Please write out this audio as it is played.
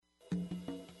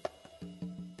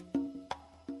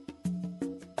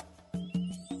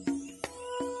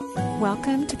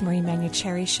Welcome to the Marie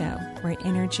Manuchehri Show, where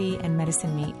energy and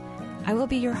medicine meet. I will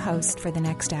be your host for the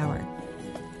next hour.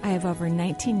 I have over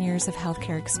 19 years of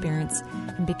healthcare experience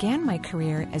and began my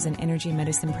career as an energy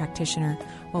medicine practitioner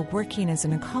while working as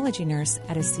an oncology nurse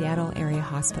at a Seattle area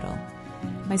hospital.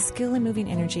 My skill in moving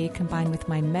energy combined with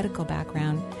my medical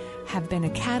background have been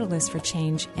a catalyst for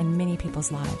change in many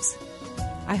people's lives.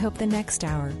 I hope the next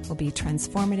hour will be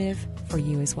transformative for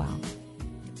you as well.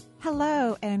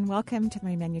 Hello, and welcome to the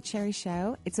Marie Manuchehri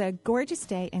Show. It's a gorgeous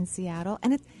day in Seattle,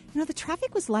 and the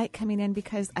traffic was light coming in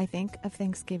because I think of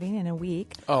Thanksgiving in a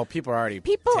week. Oh, people are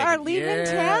leaving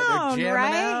town,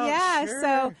 right? Out. Yeah, sure.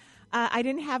 So I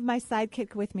didn't have my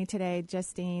sidekick with me today,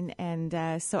 Justine,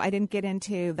 and so I didn't get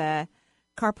into the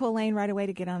carpool lane right away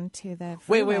to get onto the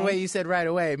freeway. Wait. You said right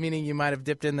away, meaning you might have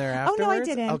dipped in there afterwards? Oh, no, I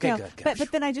didn't. Okay, no. good.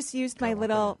 But then I just used my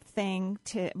little thing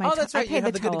to... Oh, that's right. I paid You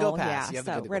have the the toll. good-to-go pass. Yeah,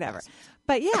 so whatever.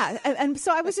 But yeah, and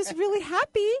so I was just really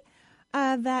happy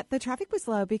that the traffic was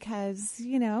low because,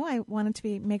 I wanted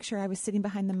to make sure I was sitting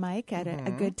behind the mic at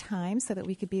a good time so that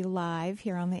we could be live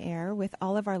here on the air with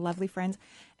all of our lovely friends.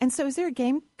 And so is there a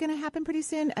game going to happen pretty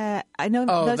soon? I know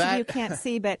those of you can't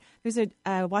see, but there's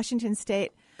a Washington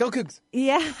State... Go Cougs.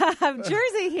 Yeah,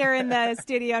 jersey here in the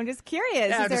studio. I'm just curious.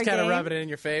 Yeah, I'm just kind of rubbing it in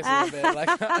your face a little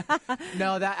bit.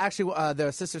 No, that actually, the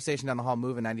sister station down the hall,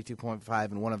 Moving 92.5,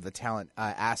 and one of the talent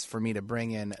asked for me to bring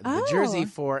in the jersey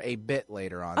for a bit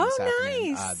later on this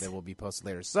afternoon. Nice. That will be posted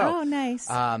later. So, nice.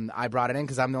 I brought it in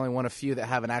because I'm the only one of few that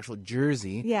have an actual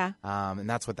jersey. Yeah. And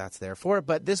that's what that's there for.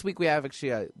 But this week we have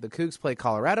actually the Cougs play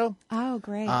Colorado. Oh,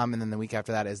 great. And then the week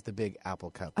after that is the Big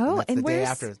Apple Cup. Oh, and that's the day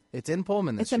after. It's in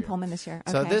Pullman this year. It's in Pullman this year.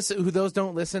 So Okay. those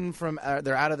don't listen from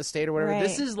they're out of the state or whatever. Right.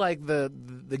 This is like the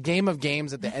game of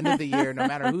games at the end of the year. No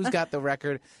matter who's got the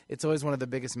record, it's always one of the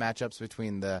biggest matchups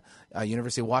between the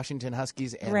University of Washington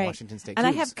Huskies and Washington State Cougs. And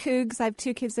I have Cougs. I have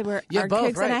two kids that are both,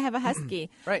 Cougs, right. and I have a Husky.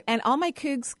 Right. And all my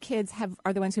Cougs kids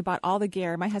are the ones who bought all the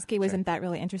gear. My Husky wasn't that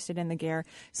really interested in the gear,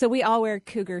 so we all wear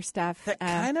Cougar stuff. That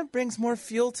kind of brings more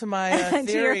fuel to my to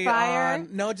theory your fire?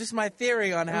 just my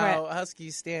theory on how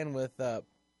Huskies stand with.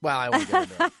 Well, I won't get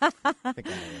into that. I think I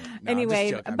know that. No,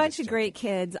 anyway, a bunch of great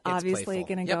kids, obviously,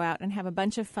 playful. going to go out and have a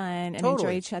bunch of fun and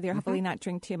enjoy each other. Hopefully not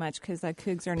drink too much because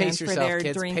Cougs are known Pace for yourself, their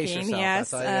kids. drinking. Pace yourself.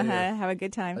 Yes, That's all you gotta do. have a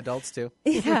good time. Adults, too.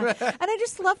 Yeah. And I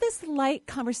just love this light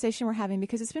conversation we're having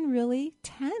because it's been really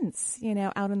tense,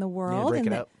 out in the world. Break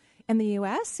it up. In the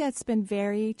U.S., it's been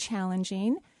very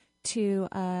challenging to,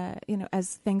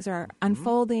 as things are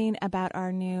unfolding about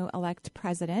our new elect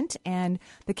president and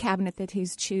the cabinet that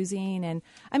he's choosing. And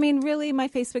I mean, really, my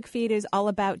Facebook feed is all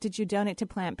about, did you donate to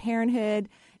Planned Parenthood,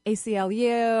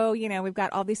 ACLU? We've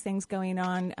got all these things going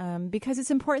on because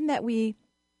it's important that we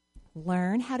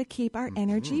learn how to keep our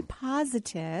energy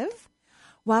positive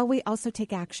while we also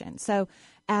take action. So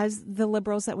as the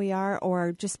liberals that we are,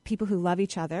 or just people who love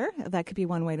each other, that could be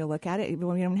one way to look at it.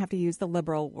 We don't have to use the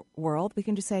liberal world. We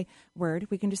can just say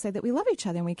we can just say that we love each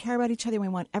other and we care about each other and we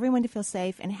want everyone to feel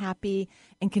safe and happy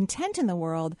and content in the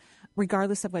world,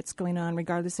 regardless of what's going on,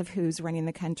 regardless of who's running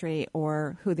the country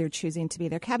or who they're choosing to be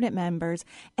their cabinet members,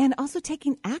 and also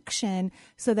taking action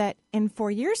so that in 4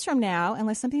 years from now,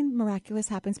 unless something miraculous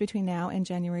happens between now and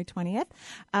January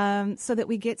 20th, so that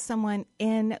we get someone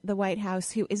in the White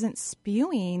House who isn't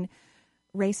spewing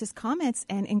racist comments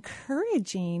and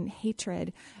encouraging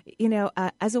hatred.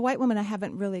 As a white woman, I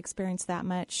haven't really experienced that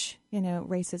much,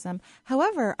 racism.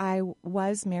 However, I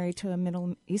was married to a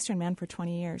Middle Eastern man for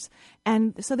 20 years.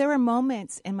 And so there were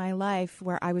moments in my life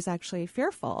where I was actually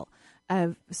fearful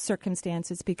of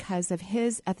circumstances because of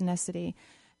his ethnicity.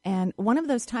 And one of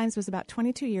those times was about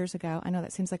 22 years ago. I know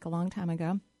that seems like a long time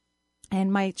ago.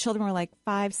 And my children were like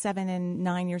 5, 7, and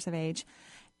 9 years of age.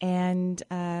 And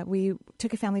we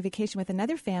took a family vacation with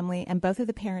another family, and both of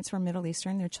the parents were Middle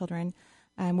Eastern. Their children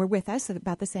were with us at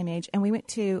about the same age. And we went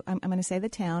to, I'm going to say the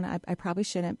town. I probably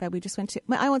shouldn't, but we just went to,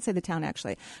 I won't say the town,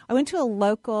 actually. I went to a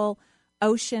local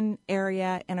ocean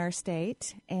area in our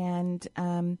state, and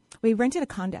we rented a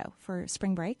condo for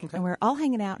spring break. Okay. And we were all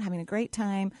hanging out, having a great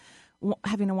time,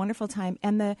 having a wonderful time.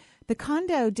 And the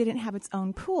condo didn't have its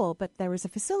own pool, but there was a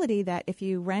facility that if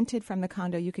you rented from the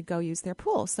condo, you could go use their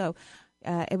pool. So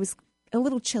it was a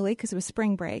little chilly because it was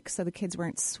spring break, so the kids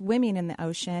weren't swimming in the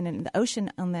ocean. And the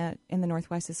ocean in the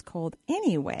Northwest is cold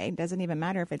anyway. It doesn't even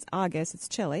matter if it's August; it's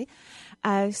chilly.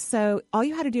 So all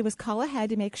you had to do was call ahead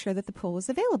to make sure that the pool was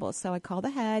available. So I called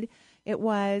ahead.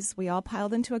 We all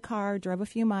piled into a car, drove a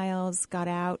few miles, got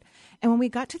out. And when we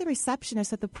got to the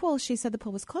receptionist at the pool, she said the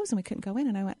pool was closed and we couldn't go in.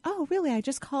 And I went, "Oh, really? I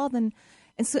just called and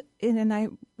I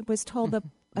was told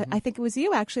I think it was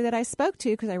you actually that I spoke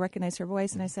to because I recognized her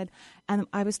voice, and I said, and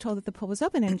I was told that the pool was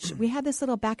open, and we had this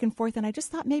little back and forth, and I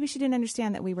just thought maybe she didn't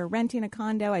understand that we were renting a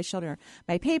condo. I showed her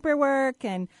my paperwork,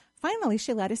 and finally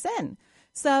she let us in.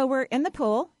 So we're in the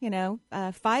pool,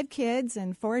 5 kids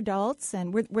and 4 adults,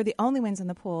 and we're the only ones in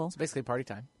the pool. It's basically party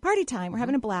time. Party time. We're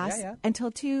having a blast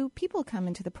until 2 people come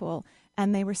into the pool,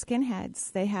 and they were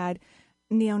skinheads. They had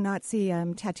neo-Nazi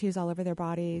tattoos all over their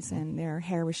bodies, and their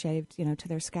hair was shaved, to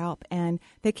their scalp. And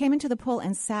they came into the pool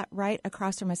and sat right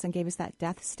across from us and gave us that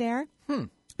death stare. And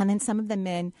then some of the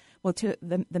men,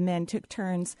 the men took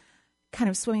turns kind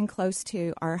of swimming close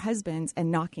to our husbands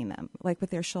and knocking them, like with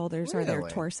their shoulders or their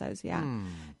torsos. Yeah.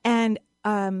 And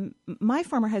my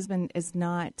former husband is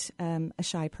not a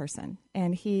shy person,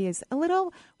 and he is a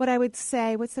little, what I would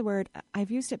say, what's the word?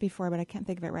 I've used it before, but I can't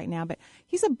think of it right now. But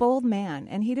he's a bold man,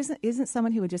 and he isn't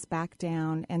someone who would just back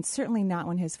down, and certainly not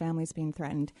when his family's being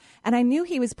threatened. And I knew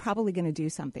he was probably going to do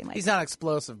something like that. He's not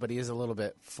explosive, but he is a little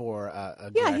bit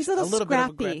yeah, he's a little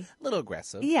scrappy. A little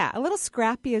aggressive. Yeah, a little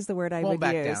scrappy is the word I Won't would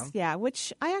back use. Down. Yeah,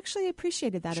 which I actually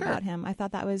appreciated that about him. I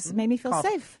thought that made me feel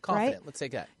safe. Confident. Right? Let's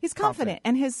take that. He's confident.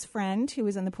 And his friend who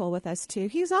was in the pool with us too,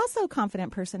 he's also a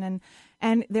confident person,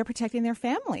 and they're protecting their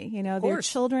family. Their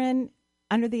children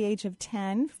under the age of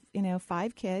 10,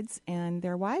 5 kids, and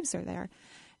their wives are there.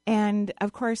 And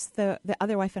of course, the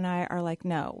other wife and I are like,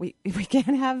 no, we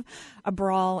can't have a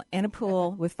brawl in a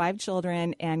pool with 5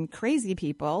 children and crazy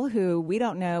people who we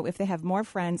don't know if they have more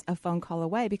friends a phone call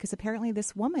away, because apparently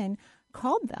this woman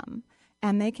called them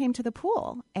and they came to the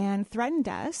pool and threatened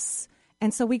us.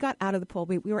 And so we got out of the pool.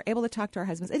 We were able to talk to our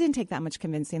husbands. It didn't take that much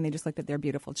convincing. They just looked at their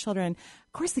beautiful children.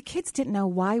 Of course, the kids didn't know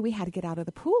why we had to get out of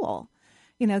the pool,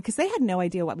 because they had no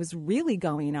idea what was really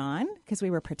going on, because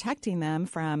we were protecting them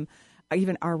from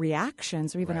even our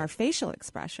reactions or even our facial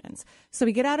expressions. So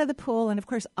we get out of the pool, and of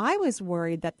course, I was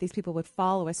worried that these people would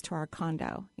follow us to our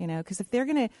condo, because if they're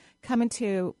going to come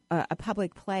into a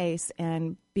public place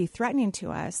and be threatening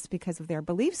to us because of their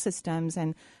belief systems,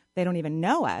 and they don't even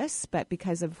know us, but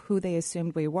because of who they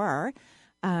assumed we were,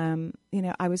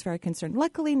 I was very concerned.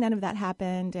 Luckily, none of that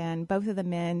happened, and both of the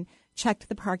men checked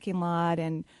the parking lot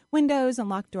and windows and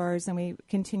locked doors, and we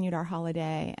continued our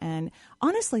holiday. And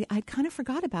honestly, I kind of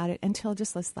forgot about it until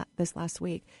just this last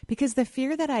week, because the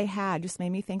fear that I had just made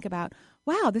me think about,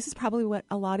 wow, this is probably what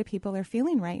a lot of people are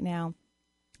feeling right now.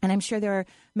 And I'm sure there are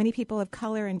many people of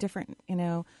color and different,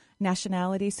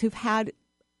 nationalities who've had,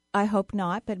 I hope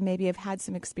not, but maybe have had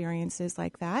some experiences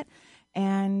like that.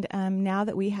 And now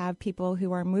that we have people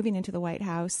who are moving into the White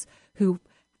House who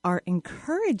are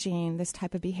encouraging this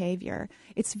type of behavior,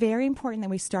 it's very important that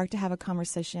we start to have a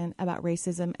conversation about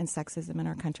racism and sexism in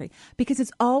our country, because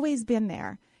it's always been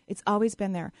there. It's always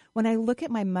been there. When I look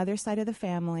at my mother's side of the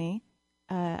family,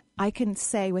 I can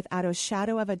say without a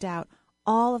shadow of a doubt,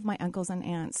 all of my uncles and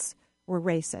aunts were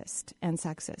racist and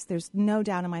sexist. There's no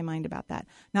doubt in my mind about that.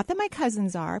 Not that my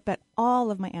cousins are, but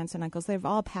all of my aunts and uncles, they've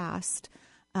all passed,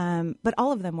 but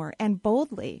all of them were, and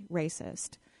boldly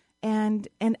racist. And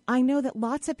I know that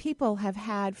lots of people have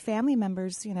had family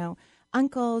members,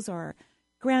 uncles or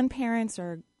grandparents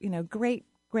or, great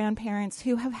grandparents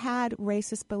who have had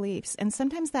racist beliefs. And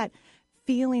sometimes that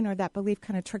feeling or that belief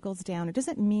kind of trickles down. It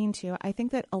doesn't mean to. I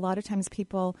think that a lot of times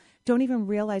people don't even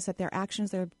realize that their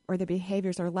actions or their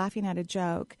behaviors or laughing at a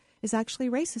joke is actually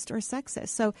racist or sexist.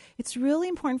 So it's really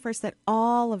important for us that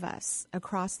all of us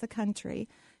across the country,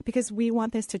 because we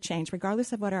want this to change,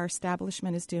 regardless of what our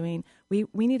establishment is doing, we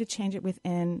need to change it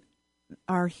within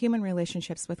our human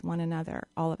relationships with one another,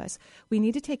 all of us. We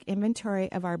need to take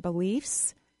inventory of our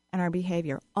beliefs and our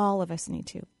behavior. All of us need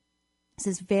to. This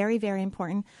is very, very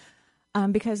important.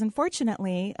 Because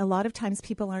unfortunately, a lot of times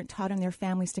people aren't taught in their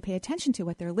families to pay attention to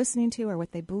what they're listening to or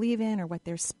what they believe in or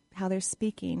how they're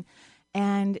speaking.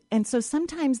 And so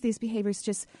sometimes these behaviors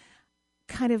just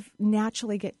kind of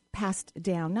naturally get passed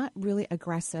down, not really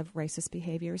aggressive racist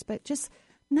behaviors, but just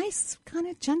nice, kind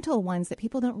of gentle ones that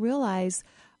people don't realize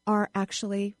are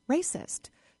actually racist.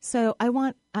 So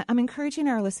I'm encouraging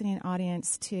our listening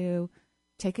audience to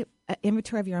take an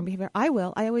inventory of your own behavior. I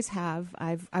will. I always have.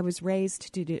 I was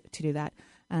raised to do that.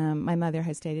 My mother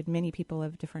has dated many people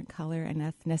of different color and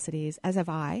ethnicities, as have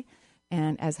I,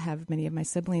 and as have many of my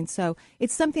siblings. So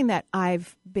it's something that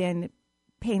I've been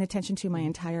paying attention to my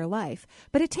entire life.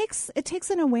 But it takes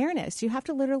an awareness. You have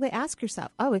to literally ask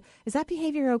yourself, oh, is that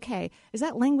behavior okay? Is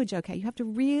that language okay? You have to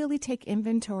really take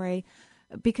inventory,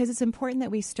 because it's important that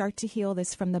we start to heal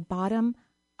this from the bottom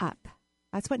up.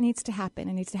 That's what needs to happen.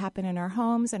 It needs to happen in our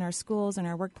homes, in our schools, in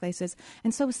our workplaces.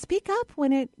 And so speak up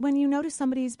when you notice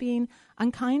somebody's being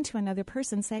unkind to another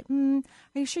person. Say, are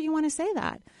you sure you want to say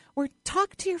that? Or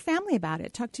talk to your family about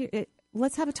it.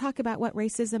 let's have a talk about what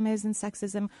racism is and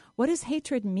sexism. What does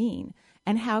hatred mean?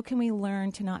 And how can we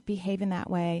learn to not behave in that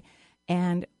way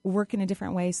and work in a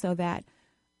different way so that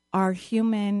our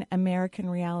human American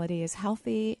reality is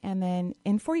healthy? And then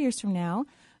in 4 years from now,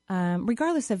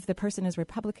 regardless if the person is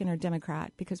Republican or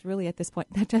Democrat, because really at this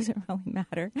point that doesn't really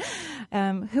matter,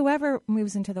 whoever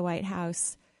moves into the White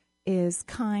House is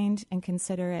kind and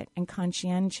considerate and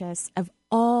conscientious of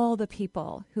all the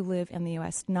people who live in the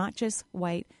U.S., not just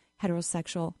white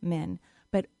heterosexual men,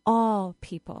 but all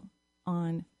people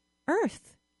on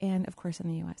Earth and, of course, in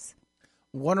the U.S.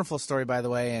 Wonderful story, by the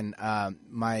way, and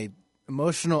my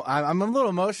emotional. I'm a little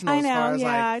emotional. I as know, far as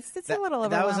yeah, like, it's a little overwhelming.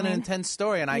 That was an intense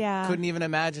story, and I couldn't even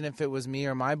imagine if it was me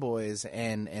or my boys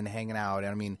and hanging out.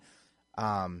 I mean,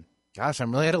 gosh,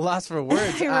 I'm really at a loss for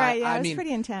words. Right? Yeah, it's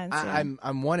pretty intense. I'm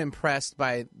impressed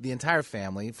by the entire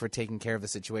family for taking care of the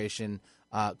situation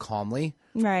calmly,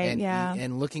 right?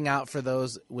 and looking out for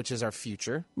those, which is our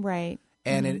future, right?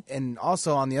 And and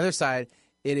also on the other side,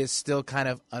 it is still kind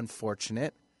of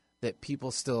unfortunate that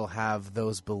people still have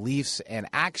those beliefs and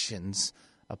actions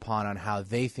on how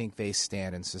they think they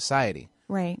stand in society.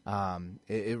 Right.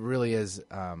 It really is.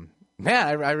 Man,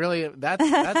 I really that's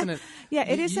an yeah.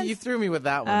 It is. You threw me with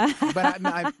that one,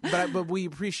 but we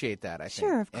appreciate that. I think.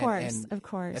 Sure, of course, of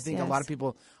course. I think a lot of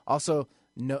people also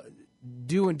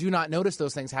do not notice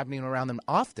those things happening around them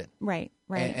often. Right.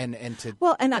 And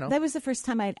that was the first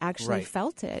time I'd actually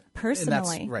felt it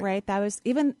personally. Right. That was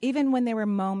even when there were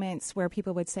moments where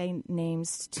people would say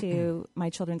names to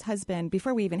my children's husband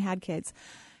before we even had kids.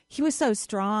 He was so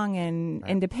strong and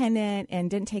independent and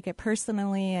didn't take it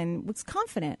personally and was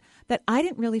confident that I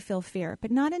didn't really feel fear. But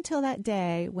not until that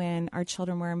day when our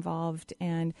children were involved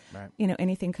and,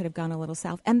 anything could have gone a little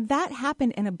south. And that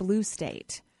happened in a blue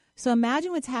state. So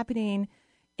imagine what's happening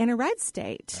in a red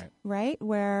state, right?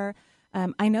 Where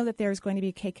I know that there's going to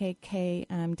be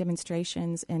KKK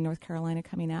demonstrations in North Carolina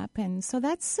coming up. And so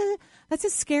that's a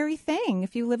scary thing.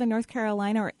 If you live in North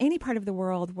Carolina or any part of the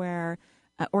world where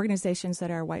organizations that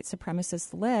are white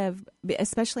supremacists live,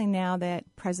 especially now that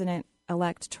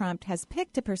President-elect Trump has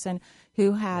picked a person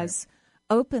who has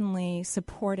openly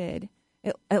supported,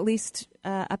 at least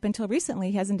up until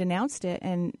recently, he hasn't denounced it,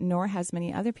 and nor has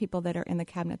many other people that are in the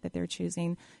cabinet that they're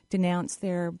choosing denounce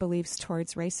their beliefs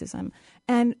towards racism.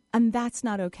 And that's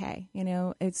not okay.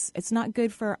 It's not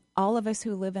good for all of us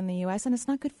who live in the U.S., and it's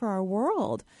not good for our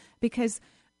world, because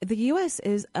the U.S.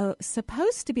 is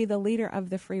supposed to be the leader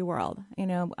of the free world.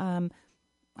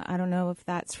 I don't know if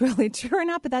that's really true or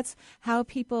not, but that's how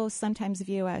people sometimes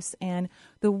view us. And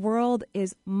the world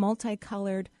is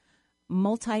multicolored,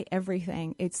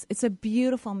 multi-everything. It's a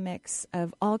beautiful mix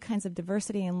of all kinds of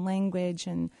diversity and language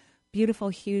and beautiful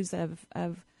hues of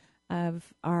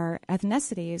our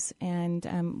ethnicities.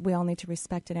 And we all need to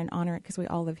respect it and honor it because we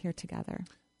all live here together.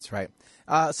 That's right.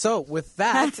 So with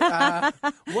that,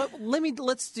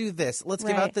 let's do this. Let's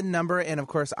give out the number, and of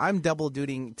course, I'm double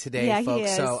dutying today,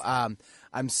 folks. So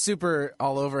I'm super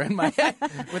all over in my head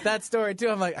with that story too.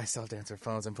 I'm like, I still have to answer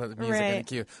phones and put the music in the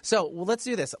queue. So let's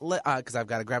do this because I've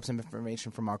got to grab some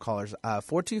information from our callers.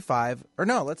 425 or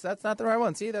no, that's not the right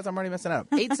one. See, I'm already messing up.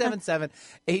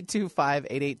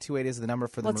 877-825-8828 is the number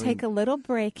for the. We'll take a little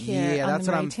break here. Yeah, that's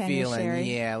what I'm Tanya feeling.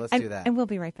 Sherry. Yeah, let's do that, and we'll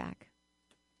be right back.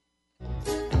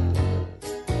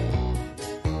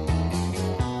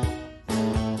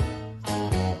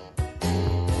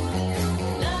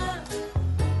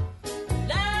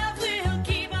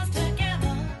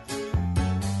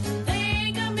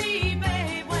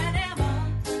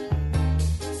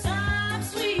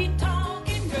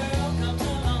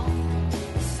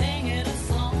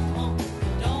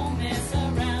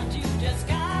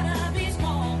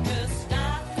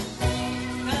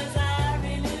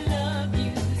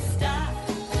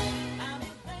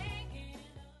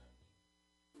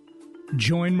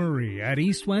 Join Marie at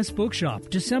East West Bookshop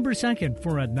December 2nd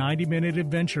for a 90-minute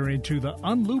adventure into the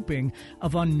unlooping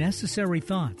of unnecessary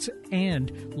thoughts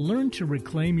and learn to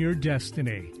reclaim your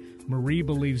destiny. Marie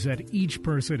believes that each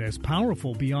person is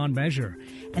powerful beyond measure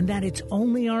and that it's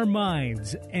only our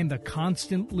minds and the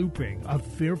constant looping of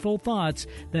fearful thoughts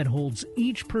that holds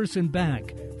each person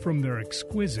back from their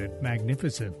exquisite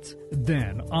magnificence.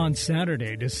 Then, on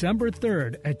Saturday, December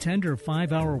 3rd, attend her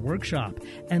 5-hour workshop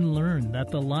and learn that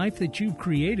the life that you've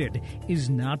created is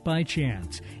not by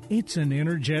chance. It's an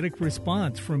energetic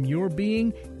response from your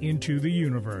being into the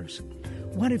universe.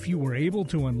 What if you were able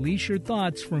to unleash your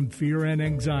thoughts from fear and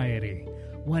anxiety?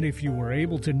 What if you were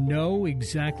able to know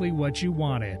exactly what you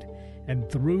wanted? And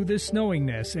through this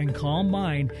knowingness and calm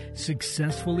mind,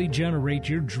 successfully generate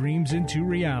your dreams into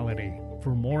reality.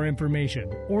 For more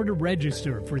information or to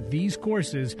register for these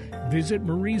courses, visit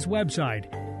Marie's website,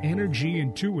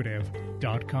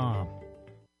 energyintuitive.com.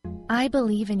 I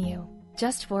believe in you.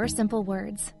 Just 4 simple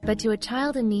words, but to a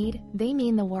child in need, they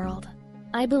mean the world.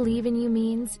 I believe in you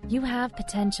means you have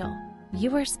potential.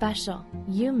 You are special.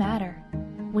 You matter.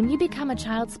 When you become a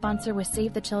child sponsor with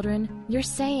Save the Children, you're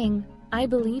saying, I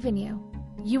believe in you.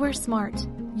 You are smart.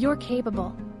 You're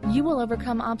capable. You will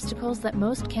overcome obstacles that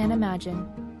most can't imagine.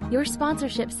 Your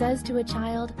sponsorship says to a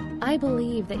child, I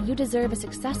believe that you deserve a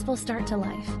successful start to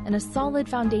life and a solid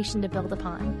foundation to build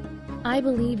upon. I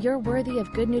believe you're worthy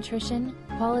of good nutrition,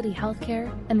 quality health care,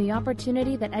 and the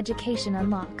opportunity that education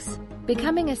unlocks.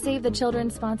 Becoming a Save the Children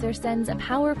sponsor sends a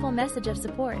powerful message of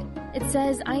support. It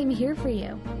says, I am here for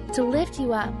you, to lift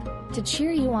you up, to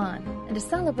cheer you on, and to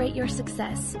celebrate your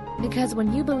success. Because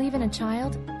when you believe in a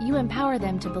child, you empower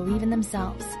them to believe in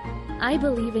themselves. I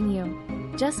believe in you.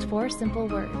 Just 4 simple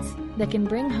words that can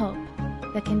bring hope,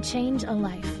 that can change a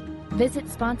life. Visit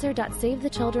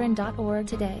sponsor.savethechildren.org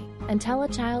today and tell a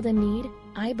child in need,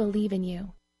 I believe in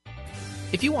you.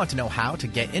 If you want to know how to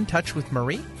get in touch with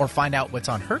Marie or find out what's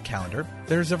on her calendar,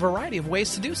 there's a variety of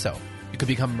ways to do so. You could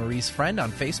become Marie's friend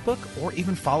on Facebook or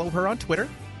even follow her on Twitter.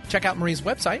 Check out Marie's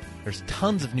website. There's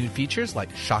tons of new features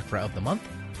like Chakra of the Month,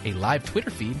 a live Twitter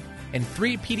feed, and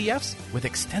 3 PDFs with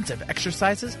extensive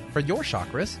exercises for your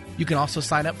chakras. You can also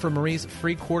sign up for Marie's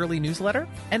free quarterly newsletter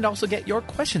and also get your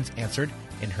questions answered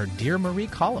in her Dear Marie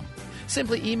column.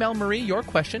 Simply email Marie your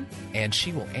question, and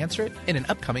she will answer it in an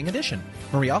upcoming edition.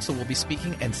 Marie also will be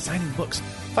speaking and signing books.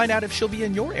 Find out if she'll be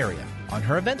in your area on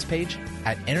her events page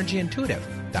at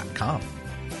energyintuitive.com.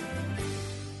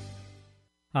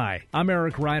 Hi, I'm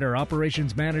Eric Ryder,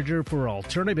 Operations Manager for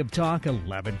Alternative Talk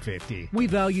 1150. We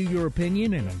value your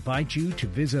opinion and invite you to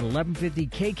visit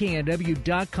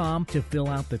 1150kknw.com to fill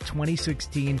out the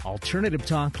 2016 Alternative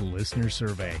Talk Listener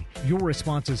Survey. Your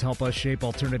responses help us shape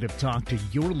Alternative Talk to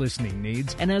your listening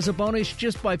needs, and as a bonus,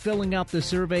 just by filling out the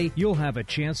survey, you'll have a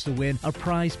chance to win a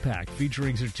prize pack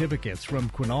featuring certificates from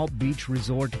Quinault Beach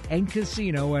Resort and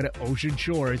Casino at Ocean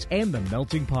Shores and the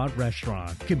Melting Pot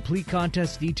Restaurant. Complete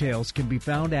contest details can be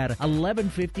found at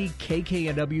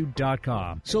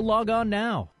 1150kknw.com. So log on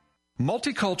now.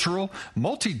 Multicultural,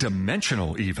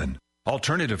 multidimensional even.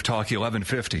 Alternative Talk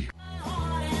 1150.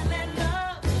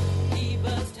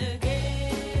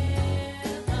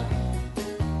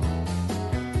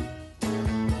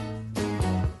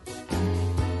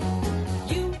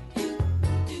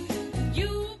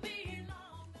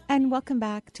 And welcome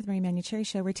back to the Marie Manuchehri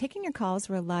Show. We're taking your calls.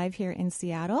 We're live here in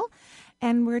Seattle,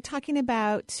 and we're talking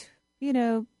about,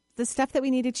 the stuff that we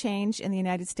need to change in the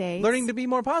United States. Learning to be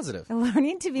more positive.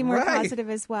 Learning to be more positive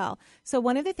as well. So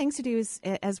one of the things to do is,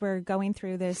 as we're going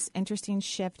through this interesting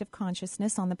shift of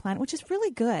consciousness on the planet, which is really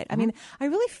good. I mean, I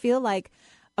really feel like,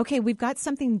 okay, we've got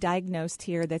something diagnosed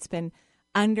here that's been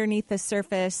underneath the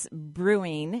surface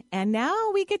brewing, and now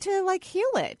we get to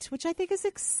heal it, which I think is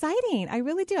exciting. I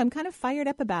really do. I'm kind of fired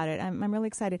up about it. I'm really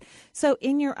excited. So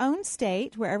in your own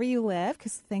state, wherever you live,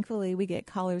 because thankfully we get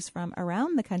callers from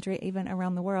around the country, even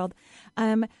around the world,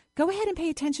 go ahead and pay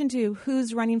attention to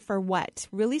who's running for what.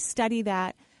 Really study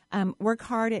that. Work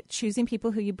hard at choosing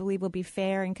people who you believe will be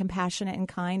fair and compassionate and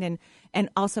kind, and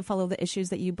also follow the issues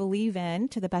that you believe in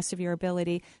to the best of your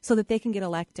ability so that they can get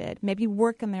elected. Maybe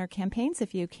work on their campaigns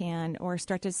if you can, or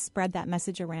start to spread that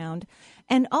message around.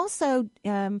 And also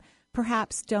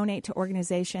perhaps donate to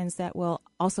organizations that will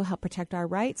also help protect our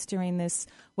rights during this,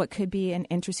 what could be an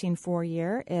interesting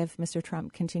 4-year if Mr.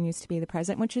 Trump continues to be the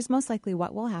president, which is most likely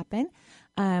what will happen.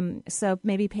 So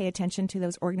maybe pay attention to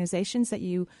those organizations that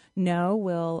you know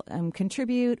will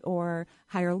contribute or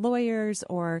hire lawyers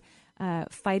or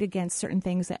fight against certain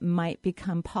things that might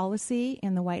become policy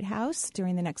in the White House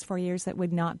during the next 4 years that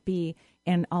would not be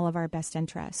in all of our best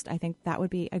interest. I think that would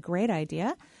be a great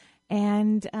idea.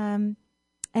 And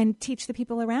teach the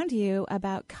people around you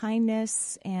about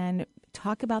kindness and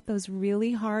talk about those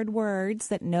really hard words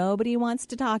that nobody wants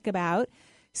to talk about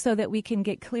so that we can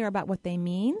get clear about what they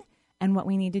mean and what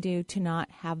we need to do to not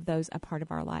have those a part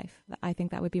of our life. I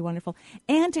think that would be wonderful.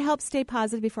 And to help stay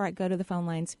positive before I go to the phone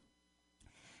lines,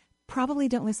 probably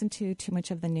don't listen to too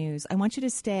much of the news. I want you to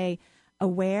stay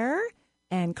aware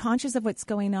and conscious of what's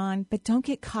going on, but don't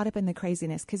get caught up in the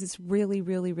craziness because it's really,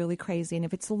 really, really crazy. And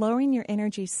if it's lowering your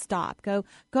energy, stop. Go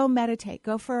meditate.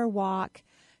 Go for a walk.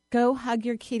 Go hug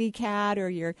your kitty cat or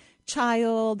your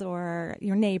child or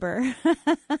your neighbor.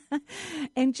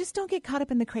 And just don't get caught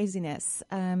up in the craziness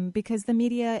because the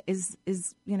media is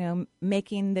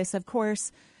making this, of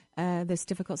course, this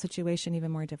difficult situation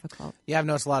even more difficult. Yeah, I've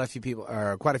noticed quite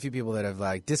a few people that have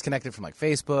like disconnected from like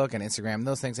Facebook and Instagram and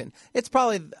those things, and it's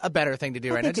probably a better thing to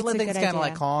do right now. Just let things kind of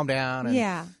like calm down. And,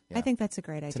 yeah, I think that's a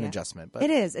great idea. It's an adjustment, but it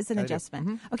is. It's an adjustment.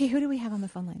 Mm-hmm. Okay, who do we have on the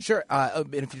phone line? Sure.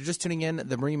 And if you're just tuning in,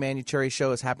 the Marie Manuchehri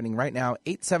Show is happening right now.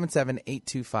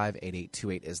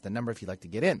 877-825-8828 is the number if you'd like to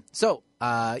get in. So,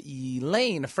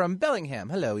 Elaine from Bellingham.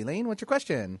 Hello, Elaine. What's your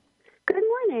question? Good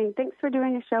morning. Thanks for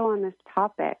doing a show on this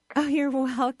topic. Oh, you're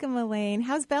welcome, Elaine.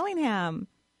 How's Bellingham?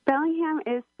 Bellingham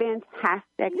is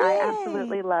fantastic. Yay. I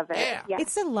absolutely love it. Yeah. Yes.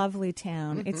 It's a lovely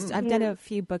town. Mm-hmm. I've done a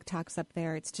few book talks up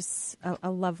there. It's just a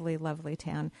lovely, lovely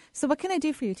town. So what can I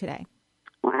do for you today?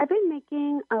 Well, I've been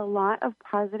making a lot of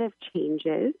positive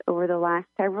changes over the last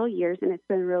several years, and it's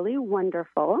been really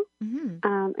wonderful. Mm-hmm.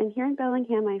 And here in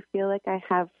Bellingham, I feel like I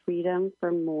have freedom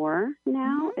for more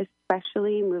now,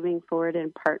 especially moving forward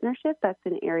in partnership. That's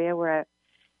an area where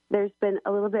there's been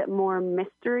a little bit more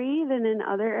mystery than in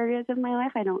other areas of my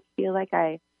life. I don't feel like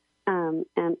I am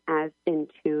as in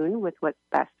tune with what's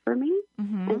best for me.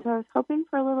 Mm-hmm. And so I was hoping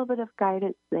for a little bit of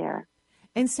guidance there.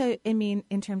 And so, I mean,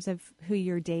 in terms of who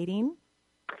you're dating?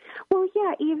 Well,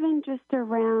 yeah, even just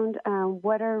around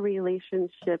what are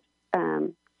relationships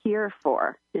here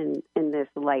for in this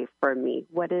life for me?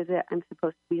 What is it I'm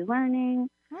supposed to be learning?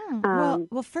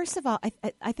 Well, first of all,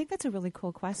 I think that's a really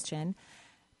cool question.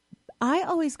 I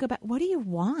always go back, what do you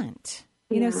want?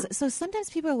 You know, so sometimes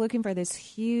people are looking for this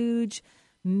huge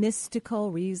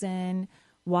mystical reason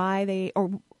why they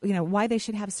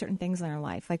should have certain things in their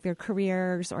life, like their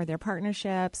careers or their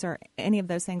partnerships or any of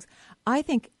those things. I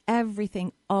think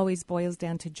everything always boils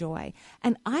down to joy.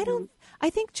 And I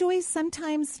think joy is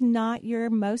sometimes not your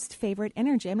most favorite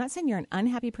energy. I'm not saying you're an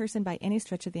unhappy person by any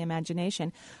stretch of the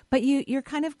imagination, but you're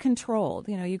kind of controlled.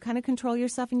 You know, you kind of control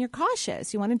yourself and you're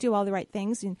cautious. You want to do all the right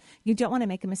things and you don't want to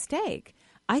make a mistake.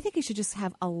 I think you should just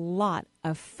have a lot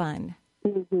of fun.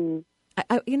 Mm-hmm.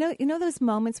 You know those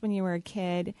moments when you were a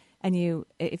kid and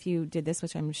if you did this,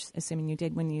 which I'm assuming you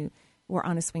did, when you were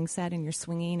on a swing set and you're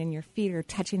swinging and your feet are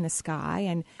touching the sky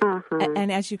and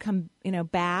as you come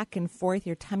back and forth,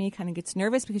 your tummy kind of gets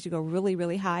nervous because you go really,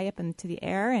 really high up into the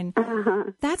air, and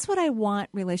that's what I want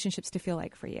relationships to feel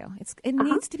like for you. It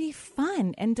needs to be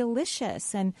fun and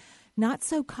delicious and not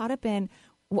so caught up in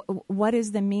what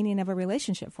is the meaning of a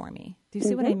relationship for me. Do you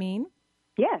see what I mean?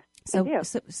 Yes. So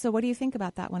what do you think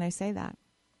about that when I say that?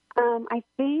 I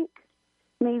think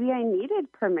maybe I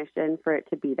needed permission for it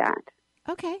to be that.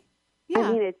 Okay. Yeah.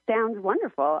 I mean, it sounds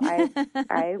wonderful.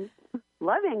 I'm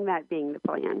loving that being the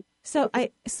plan. So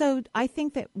I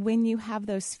think that when you have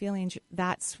those feelings,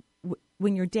 that's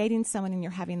when you're dating someone and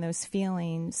you're having those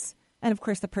feelings. And of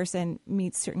course, the person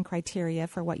meets certain criteria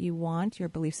for what you want. Your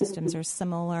belief systems are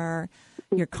similar.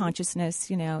 Your consciousness,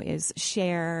 is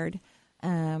shared.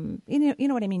 You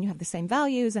know what I mean? You have the same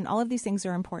values, and all of these things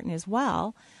are important as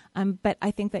well. But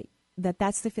I think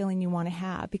that's the feeling you want to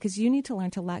have, because you need to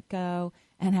learn to let go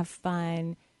and have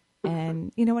fun.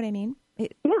 And you know what I mean?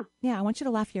 Yeah, I want you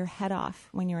to laugh your head off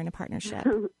when you're in a partnership.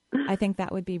 I think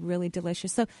that would be really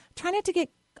delicious. So try not to get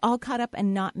all caught up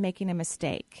and not making a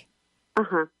mistake.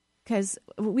 Because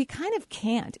we kind of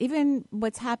can't. Even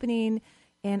what's happening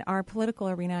in our political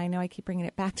arena, I know I keep bringing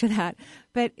it back to that,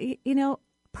 but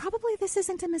probably this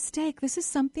isn't a mistake. This is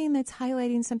something that's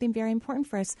highlighting something very important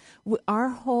for us. Our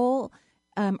whole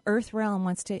Earth realm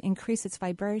wants to increase its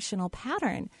vibrational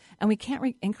pattern, and we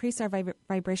can't increase our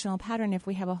vibrational pattern if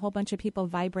we have a whole bunch of people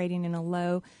vibrating in a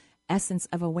low essence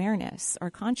of awareness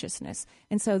or consciousness.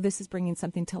 And so this is bringing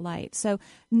something to light. So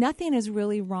nothing is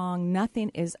really wrong. Nothing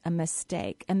is a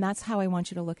mistake. And that's how I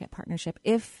want you to look at partnership,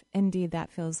 if indeed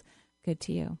that feels good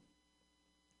to you.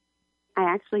 I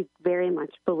actually very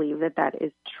much believe that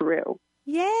is true.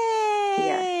 Yay!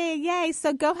 Yes. Yay!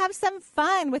 So go have some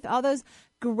fun with all those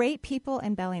great people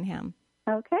in Bellingham.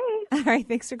 Okay. All right.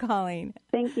 Thanks for calling.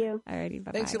 Thank you. All righty.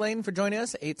 Bye-bye. Thanks, Elaine, for joining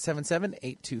us.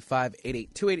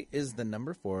 877-825-8828 is the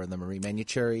number for the Marie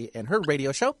Manuchehri and her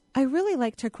radio show. I really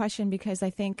liked her question because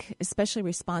I think especially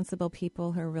responsible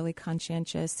people who are really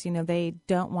conscientious, they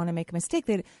don't want to make a mistake.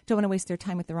 They don't want to waste their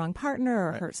time with the wrong partner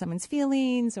or hurt someone's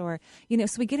feelings so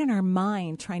we get in our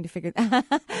mind trying to figure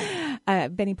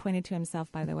Benny pointed to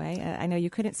himself, by the way. I know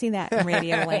you couldn't see that in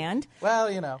Radio Land.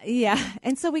 Well, Yeah.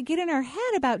 And so we get in our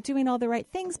head about doing all the right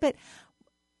things, but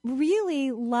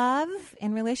really love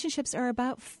and relationships are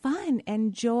about fun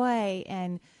and joy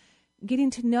and getting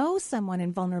to know someone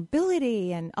and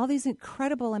vulnerability and all these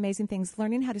incredible, amazing things.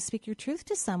 Learning how to speak your truth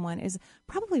to someone is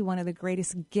probably one of the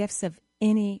greatest gifts of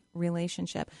any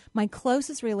relationship. My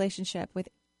closest relationship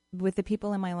with the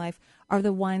people in my life are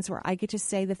the ones where I get to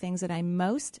say the things that I'm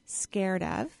most scared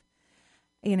of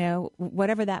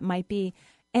whatever that might be.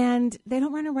 And they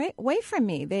don't run away from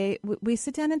me. We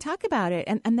sit down and talk about it.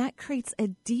 And that creates a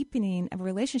deepening of a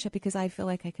relationship because I feel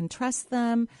like I can trust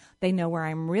them. They know where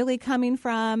I'm really coming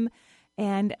from.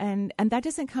 And that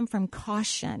doesn't come from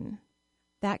caution.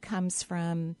 That comes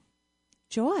from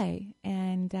joy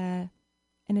and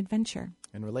adventure.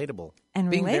 And relatable.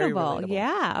 Being very relatable.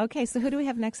 Yeah. Okay, so who do we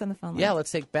have next on the phone line? Yeah,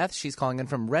 let's take Beth. She's calling in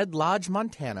from Red Lodge,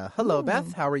 Montana. Hello,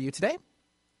 Beth. How are you today?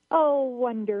 Oh,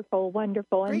 wonderful,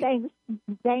 wonderful. Great. And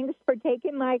thanks for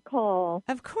taking my call.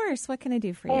 Of course. What can I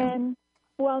do for you? And,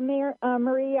 well,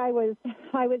 Marie, I was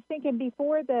thinking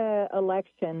before the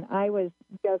election, I was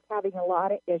just having a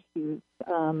lot of issues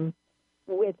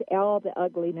with all the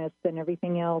ugliness and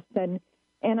everything else. And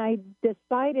I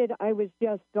decided I was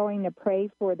just going to pray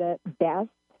for the best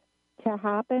to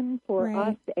happen for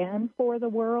us and for the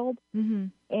world. Mm-hmm.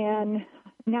 And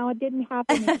now it didn't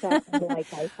happen exactly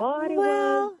like I thought it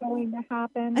was going to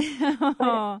happen.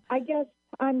 But I guess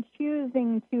I'm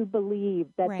choosing to believe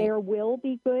that there will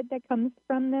be good that comes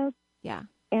from this. Yeah.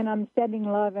 And I'm sending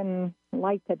love and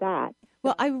light to that.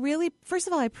 Well, first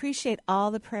of all, I appreciate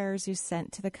all the prayers you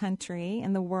sent to the country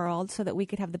and the world so that we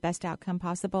could have the best outcome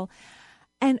possible.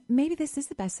 And maybe this is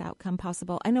the best outcome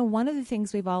possible. I know one of the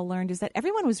things we've all learned is that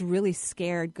everyone was really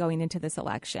scared going into this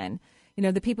election.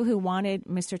 The people who wanted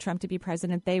Mr. Trump to be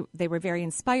president, they were very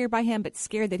inspired by him, but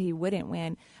scared that he wouldn't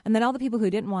win. And then all the people who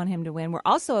didn't want him to win were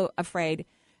also afraid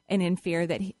and in fear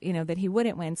that that he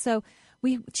wouldn't win. So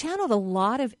we channeled a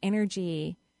lot of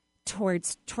energy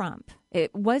towards Trump.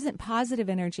 It wasn't positive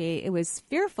energy. It was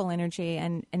fearful energy.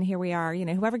 And here we are,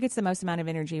 whoever gets the most amount of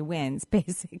energy wins,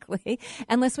 basically,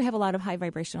 unless we have a lot of high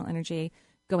vibrational energy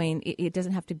going. It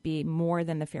doesn't have to be more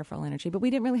than the fearful energy. But we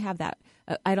didn't really have that.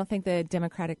 I don't think the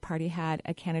Democratic Party had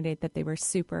a candidate that they were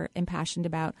super impassioned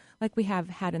about like we have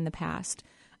had in the past.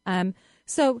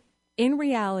 So in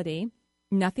reality,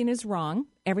 nothing is wrong.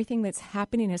 Everything that's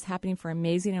happening is happening for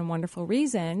amazing and wonderful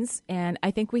reasons. And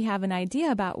I think we have an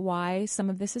idea about why some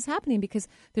of this is happening because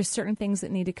there's certain things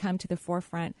that need to come to the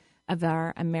forefront of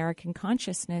our American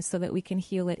consciousness so that we can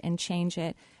heal it and change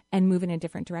it and move in a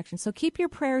different direction. So keep your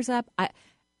prayers up. I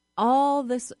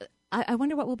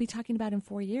wonder what we'll be talking about in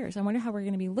 4 years. I wonder how we're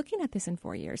going to be looking at this in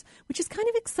 4 years, which is kind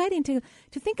of exciting to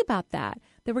think about that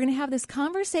we're going to have this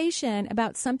conversation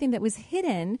about something that was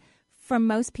hidden from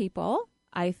most people.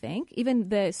 I think even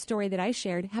the story that I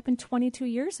shared happened 22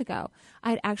 years ago.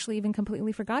 I'd actually even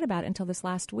completely forgot about it until this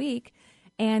last week.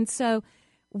 And so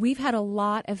we've had a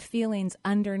lot of feelings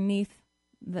underneath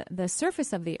the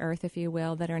surface of the earth, if you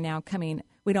will, that are now coming.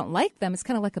 We don't like them. It's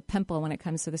kind of like a pimple when it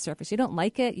comes to the surface. You don't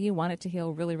like it. You want it to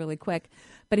heal really, really quick.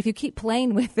 But if you keep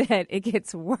playing with it, it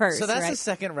gets worse. So that's right? the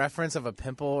second reference of a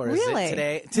pimple? Or really? Is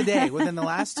it today, within the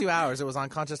last 2 hours, it was on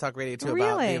Conscious Talk Radio 2 about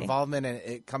Really? the involvement and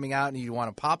it coming out, and you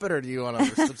want to pop it or do you want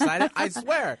to subside it? I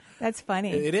swear. That's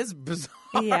funny. It is bizarre.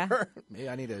 Yeah. Maybe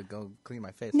I need to go clean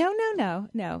my face. No.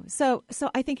 So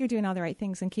I think you're doing all the right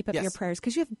things, and keep up Yes. your prayers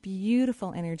because you have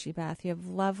beautiful energy, Beth. You have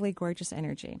lovely, gorgeous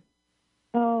energy.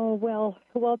 Oh, well,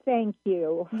 thank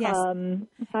you. Yes.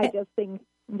 I just think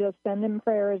just sending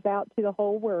prayers out to the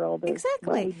whole world.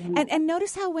 Exactly. And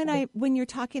notice how when you're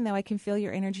talking, though, I can feel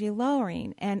your energy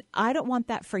lowering. And I don't want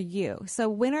that for you. So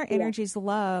when our energy's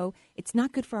low, it's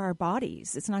not good for our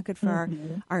bodies. It's not good for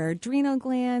our adrenal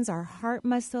glands, our heart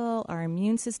muscle, our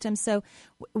immune system. So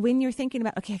when you're thinking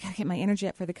about, okay, I got to get my energy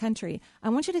up for the country, I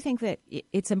want you to think that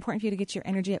it's important for you to get your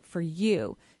energy up for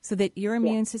you so that your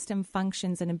immune system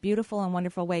functions in a beautiful and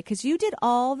wonderful way because you did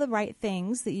all the right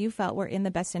things that you felt were in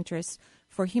the best interest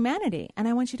for humanity. And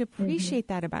I want you to appreciate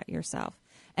that about yourself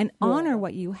and honor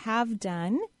what you have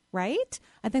done, right?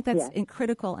 I think that's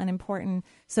critical and important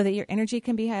so that your energy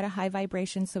can be at a high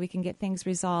vibration so we can get things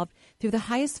resolved through the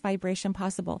highest vibration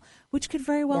possible, which could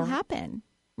very well happen,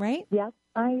 right? Yes,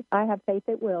 I have faith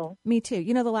it will. Me too.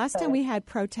 The last time we had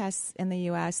protests in the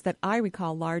U.S. that I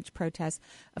recall, large protests,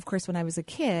 of course, when I was a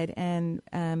kid, and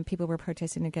people were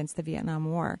protesting against the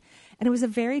Vietnam War. And it was a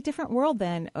very different world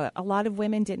then. A lot of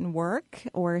women didn't work,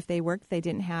 or if they worked, they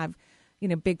didn't have,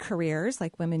 big careers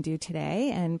like women do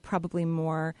today. And probably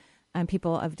more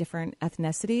people of different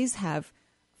ethnicities have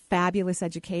fabulous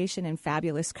education and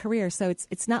fabulous careers. So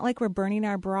it's not like we're burning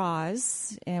our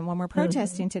bras and when we're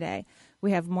protesting today.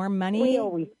 We have more money. We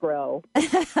always grow.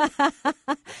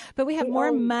 But we have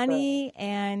more money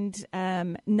and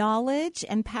knowledge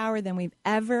and power than we've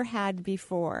ever had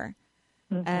before.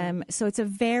 So it's a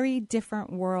very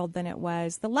different world than it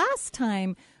was the last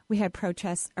time we had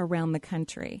protests around the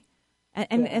country.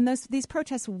 And these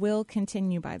protests will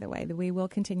continue, by the way. We will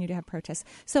continue to have protests.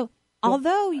 So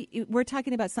although we're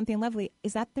talking about something lovely,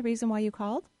 is that the reason why you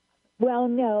called? Well,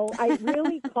 no, I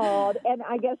really called, and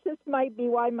I guess this might be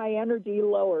why my energy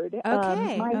lowered.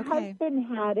 Okay. My husband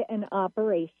had an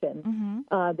operation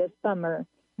this summer,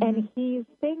 and he's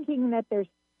thinking that there's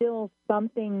still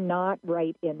something not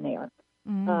right in there.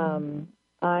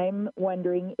 I'm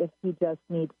wondering if he just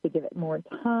needs to give it more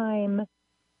time.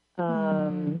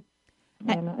 And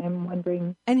I'm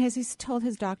wondering. And has he told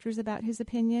his doctors about his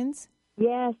opinions?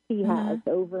 Yes, he has,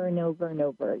 over and over and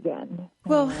over again.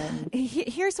 Well,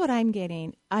 here's what I'm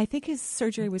getting. I think his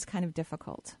surgery was kind of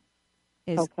difficult,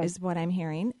 is what I'm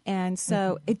hearing. And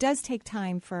so it does take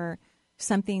time for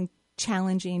something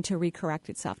challenging to recorrect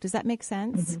itself. Does that make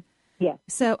sense? Yeah.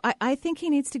 So I think he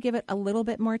needs to give it a little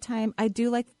bit more time. I do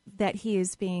like that he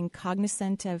is being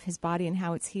cognizant of his body and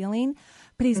how it's healing,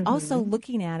 but he's also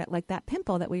looking at it like that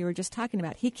pimple that we were just talking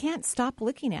about. He can't stop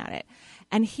looking at it,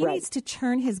 and he needs to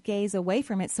turn his gaze away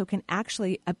from it so it can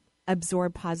actually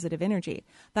absorb positive energy.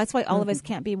 That's why all of us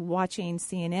can't be watching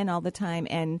CNN all the time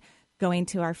and going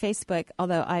to our Facebook,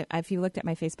 although if you looked at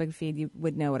my Facebook feed, you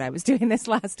would know what I was doing this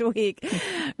last week,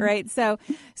 right? So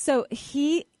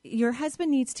your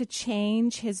husband needs to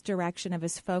change his direction of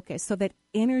his focus so that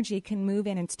energy can move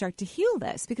in and start to heal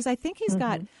this, because I think he's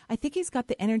got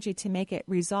the energy to make it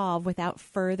resolve without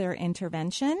further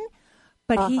intervention,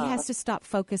 but he has to stop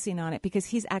focusing on it because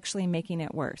he's actually making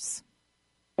it worse.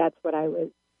 That's what I was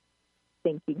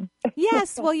thinking.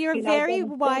 Yes, well, you're very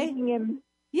wise.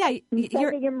 Yeah,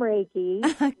 you're sending him Reiki.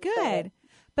 Good.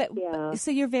 But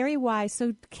so you're very wise.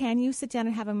 So can you sit down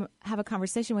and have a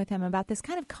conversation with him about this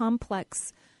kind of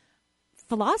complex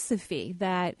philosophy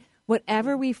that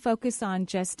whatever we focus on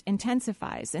just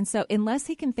intensifies? And so unless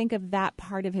he can think of that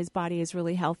part of his body as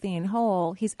really healthy and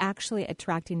whole, he's actually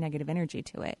attracting negative energy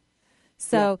to it.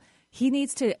 So he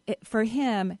needs to, for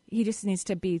him, he just needs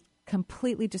to be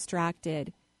completely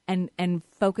distracted and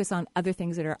focus on other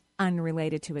things that are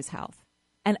unrelated to his health.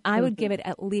 And I would give it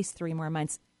at least 3 more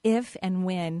months. If and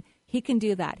when he can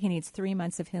do that, he needs 3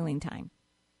 months of healing time.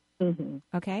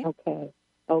 Okay?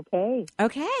 Okay, good. All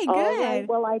right.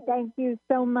 Well, I thank you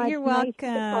so much. You're welcome.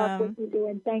 Nice to talk with you,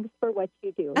 and thanks for what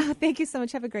you do. Thank you so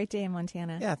much. Have a great day in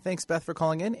Montana. Yeah, thanks, Beth, for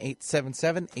calling in.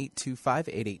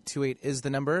 877-825-8828 is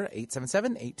the number.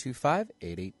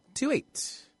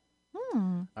 877-825-8828.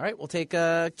 All right, we'll take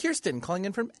Kirsten calling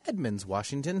in from Edmonds,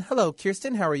 Washington. Hello,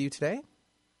 Kirsten. How are you today?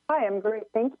 Hi, I'm great.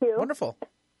 Thank you. Wonderful.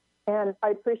 And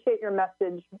I appreciate your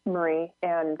message, Marie,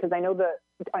 and because I know that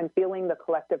I'm feeling the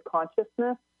collective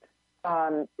consciousness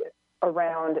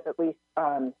around at least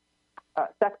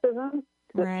sexism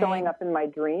that's showing up in my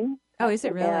dreams. Oh, is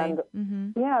it really? And,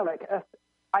 yeah,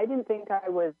 I didn't think I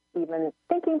was even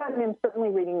thinking about it. I'm certainly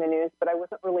reading the news, but I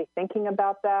wasn't really thinking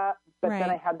about that. But then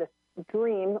I had this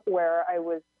dream where I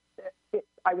was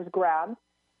grabbed.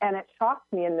 And it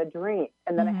shocked me in the dream.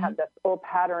 And then I had this old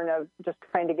pattern of just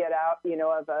trying to get out,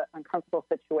 of an uncomfortable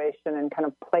situation and kind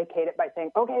of placate it by saying,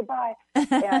 okay, bye.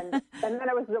 And then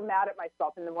I was so mad at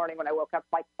myself in the morning when I woke up,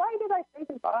 like, why did I say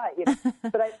goodbye?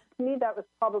 But to me, that was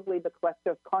probably the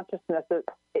collective consciousness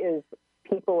is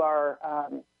people are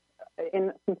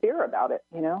in some fear about it,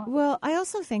 Well, I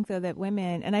also think, though, that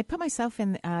women, and I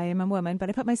am a woman, but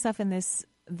I put myself in this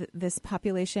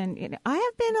population. I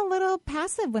have been a little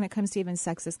passive when it comes to even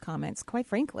sexist comments, quite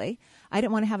frankly. I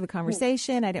didn't want to have the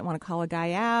conversation. I didn't want to call a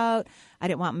guy out. I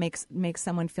didn't want to make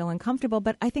someone feel uncomfortable.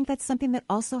 But I think that's something that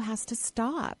also has to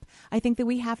stop. I think that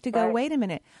we have to go, wait a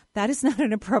minute, that is not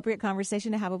an appropriate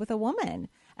conversation to have with a woman.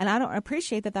 And I don't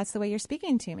appreciate that that's the way you're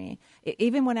speaking to me.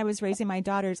 Even when I was raising my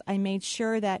daughters, I made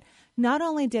sure that not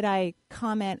only did I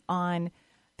comment on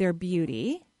their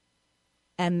beauty,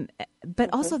 but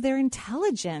also their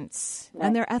intelligence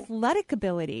and their athletic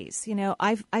abilities.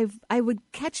 I would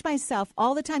catch myself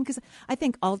all the time because I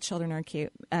think all children are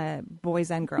cute,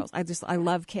 boys and girls. I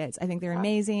love kids. I think they're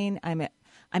amazing. I'm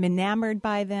enamored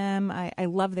by them. I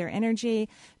love their energy.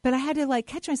 But I had to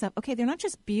catch myself. Okay, they're not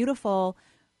just beautiful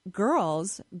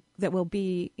girls that will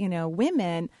be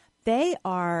women. They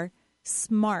are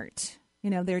smart.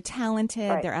 They're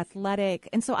talented. They're athletic,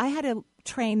 and so I had to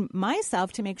train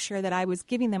myself to make sure that I was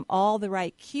giving them all the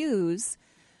right cues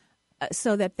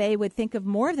so that they would think of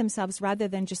more of themselves rather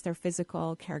than just their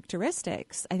physical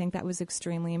characteristics. I think that was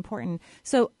extremely important.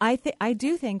 So I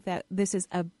do think that this is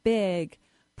a big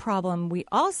problem we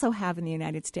also have in the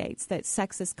United States, that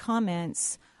sexist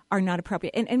comments are not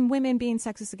appropriate. And women being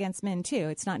sexist against men, too.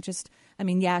 It's not just,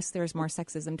 yes, there's more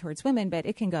sexism towards women, but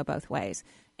it can go both ways.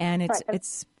 And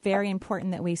it's very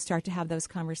important that we start to have those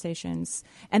conversations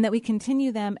and that we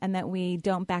continue them and that we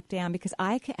don't back down, because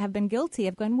I have been guilty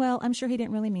of going, well, I'm sure he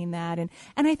didn't really mean that. And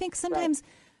I think sometimes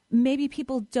maybe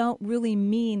people don't really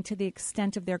mean to the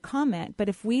extent of their comment, but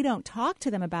if we don't talk to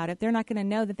them about it, they're not going to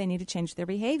know that they need to change their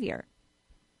behavior.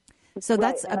 So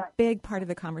that's a big part of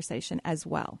the conversation as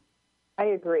well. I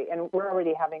agree. And we're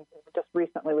already having, just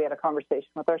recently we had a conversation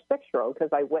with our 6-year-old because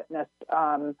I witnessed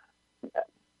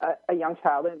a young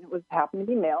child, and it happened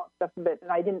to be male, stuff, but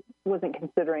I wasn't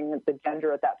considering the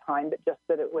gender at that time, but just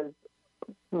that it was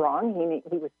wrong.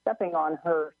 He was stepping on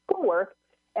her schoolwork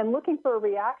and looking for a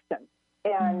reaction.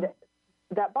 And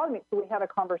that bothered me. So we had a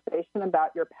conversation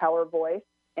about your power voice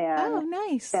and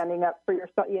standing up for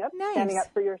yourself. Yep, standing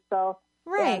up for yourself.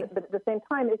 Right. But at the same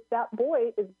time, if that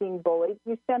boy is being bullied,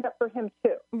 you stand up for him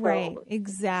too. Right.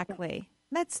 Exactly.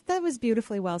 That was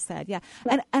beautifully well said. Yeah.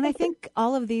 And I think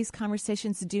all of these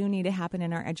conversations do need to happen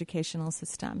in our educational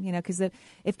system, because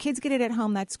if kids get it at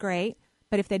home, that's great.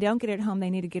 But if they don't get it at home, they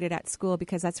need to get it at school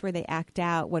because that's where they act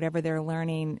out whatever they're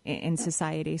learning in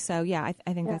society. So, yeah,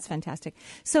 I think that's fantastic.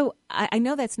 So I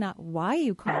know that's not why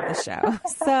you called the show.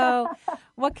 So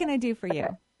what can I do for you?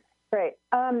 Great.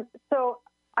 So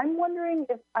I'm wondering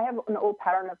if I have an old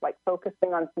pattern of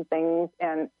focusing on some things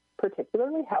and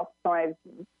particularly health. So I've,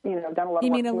 done a lot.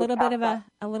 You mean a little bit of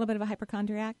a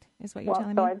hypochondriac is what you're telling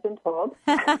me? So I've been told.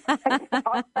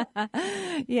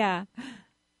 Yeah.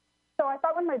 So I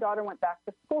thought when my daughter went back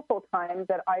to school full time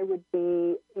that I would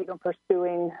be,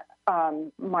 pursuing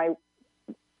my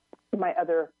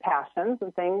other passions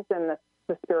and things in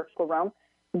the spiritual realm.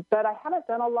 But I haven't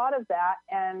done a lot of that,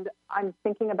 and I'm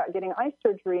thinking about getting eye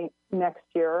surgery next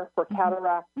year for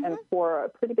cataract and for a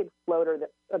pretty big floater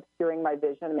that's obscuring my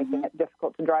vision and making it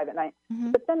difficult to drive at night.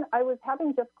 But then I was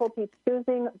having difficulty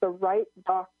choosing the right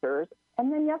doctors,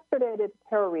 and then yesterday I did a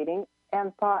tarot reading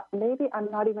and thought maybe I'm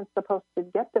not even supposed to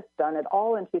get this done at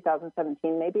all in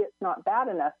 2017. Maybe it's not bad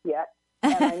enough yet,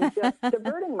 and I'm just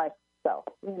diverting myself,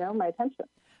 my attention.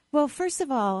 Well, first of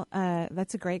all,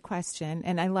 that's a great question,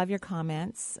 and I love your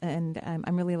comments, and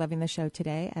I'm really loving the show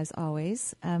today, as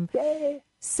always. Yay!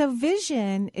 So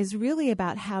vision is really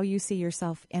about how you see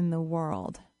yourself in the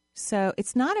world. So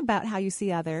it's not about how you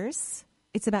see others.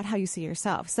 It's about how you see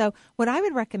yourself. So what I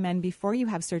would recommend before you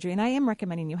have surgery, and I am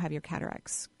recommending you have your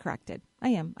cataracts corrected. I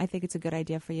am. I think it's a good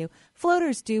idea for you.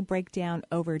 Floaters do break down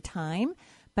over time.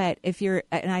 But if you're,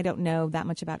 and I don't know that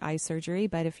much about eye surgery,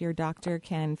 but if your doctor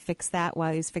can fix that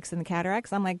while he's fixing the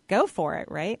cataracts, I'm like, go for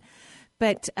it, right?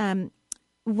 But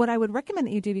what I would recommend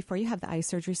that you do before you have the eye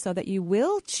surgery so that you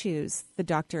will choose the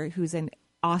doctor who's in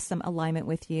awesome alignment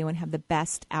with you and have the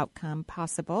best outcome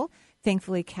possible.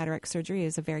 Thankfully, cataract surgery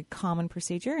is a very common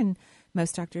procedure, and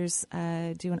most doctors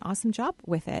do an awesome job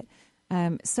with it.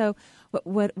 So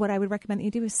what I would recommend that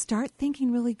you do is start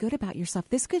thinking really good about yourself.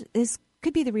 This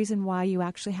could be the reason why you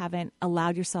actually haven't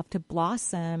allowed yourself to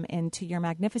blossom into your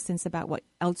magnificence about what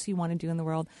else you want to do in the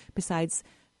world besides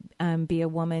be a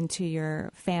woman to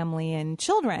your family and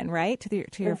children, right?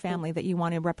 To your family, that you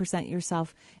want to represent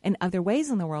yourself in other ways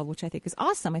in the world, which I think is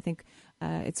awesome. I think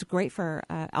it's great for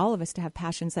all of us to have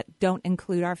passions that don't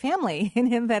include our family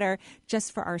and that are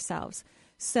just for ourselves.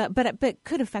 So, but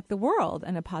could affect the world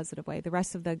in a positive way, the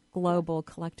rest of the global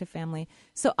collective family.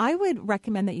 So I would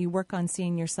recommend that you work on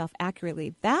seeing yourself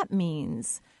accurately. That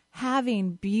means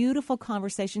having beautiful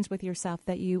conversations with yourself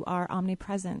that you are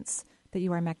omnipresent, that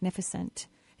you are magnificent.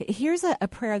 Here's a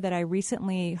prayer that I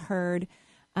recently heard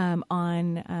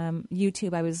on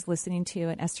YouTube. I was listening to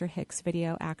an Esther Hicks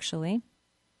video, actually.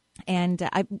 And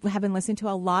I have been listening to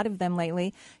a lot of them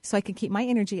lately so I can keep my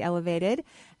energy elevated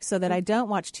so that I don't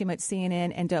watch too much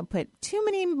CNN and don't put too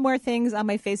many more things on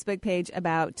my Facebook page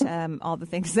about all the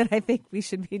things that I think we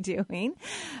should be doing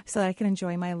so that I can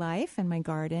enjoy my life and my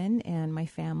garden and my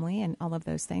family and all of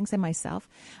those things and myself.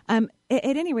 At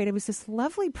any rate, it was this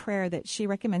lovely prayer that she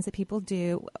recommends that people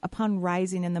do upon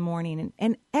rising in the morning.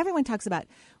 And everyone talks about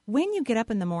when you get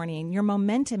up in the morning, your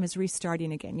momentum is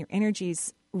restarting again. Your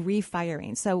energy's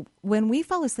refiring. So when we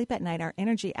fall asleep at night, our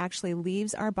energy actually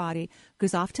leaves our body,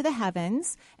 goes off to the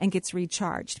heavens, and gets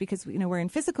recharged because we're in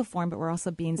physical form, but we're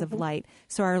also beings of light.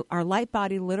 So our light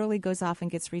body literally goes off and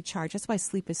gets recharged. That's why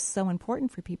sleep is so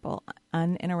important for people.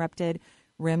 Uninterrupted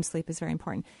REM sleep is very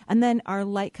important. And then our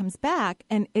light comes back,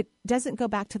 and it doesn't go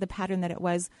back to the pattern that it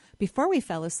was before we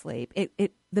fell asleep.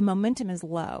 The momentum is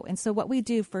low. And so what we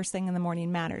do first thing in the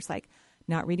morning matters, like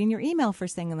not reading your email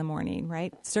first thing in the morning,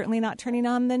 right? Certainly not turning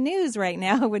on the news right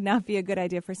now would not be a good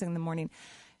idea first thing in the morning.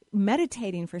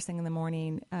 Meditating first thing in the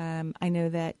morning. I know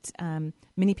that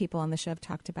many people on the show have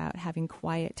talked about having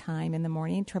quiet time in the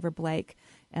morning. Trevor Blake,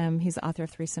 he's the author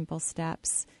of 3 Simple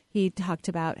Steps. He talked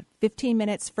about 15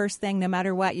 minutes first thing, no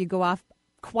matter what, you go off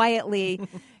quietly,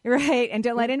 right? And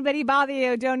don't let anybody bother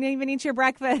you. Don't even eat your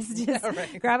breakfast. Just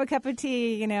grab a cup of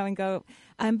tea, and go.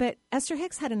 But Esther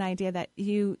Hicks had an idea that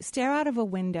you stare out of a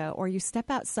window or you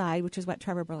step outside, which is what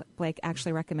Trevor Blake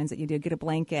actually recommends that you do. Get a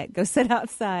blanket, go sit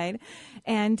outside.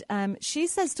 And she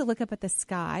says to look up at the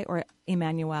sky, or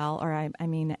Emmanuel, or I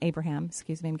mean Abraham.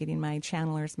 Excuse me, I'm getting my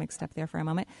channelers mixed up there for a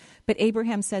moment. But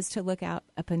Abraham says to look out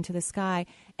up into the sky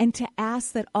and to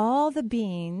ask that all the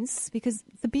beings, because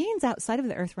the beings outside of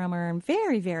the Earth realm are in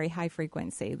very, very high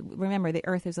frequency. Remember, the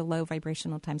Earth is a low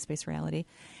vibrational time-space reality.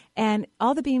 And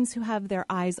all the beings who have their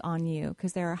eyes on you,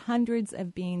 because there are hundreds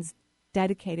of beings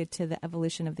dedicated to the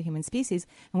evolution of the human species,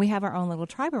 and we have our own little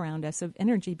tribe around us of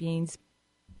energy beings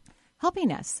helping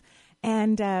us.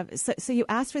 And so you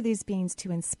ask for these beings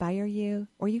to inspire you,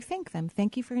 or you thank them.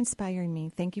 Thank you for inspiring me.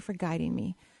 Thank you for guiding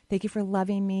me. Thank you for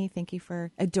loving me. Thank you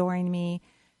for adoring me.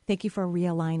 Thank you for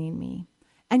realigning me.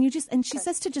 And she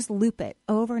says to just loop it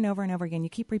over and over and over again. You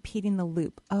keep repeating the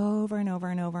loop over and over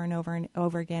and over and over and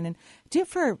over again. And do it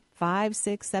for 5,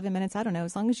 6, 7 minutes. I don't know,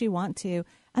 as long as you want to.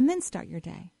 And then start your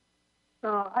day.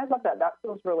 Oh, I love that. That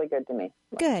feels really good to me.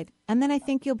 Good. And then I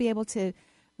think you'll be able to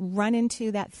run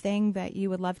into that thing that you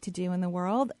would love to do in the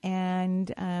world.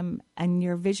 And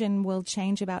your vision will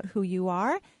change about who you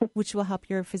are, which will help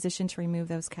your physician to remove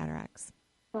those cataracts.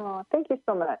 Oh, thank you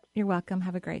so much. You're welcome.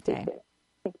 Have a great day.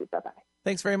 Thank you. Bye-bye.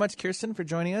 Thanks very much, Kirsten, for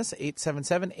joining us.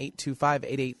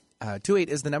 877-825-8828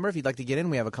 is the number. If you'd like to get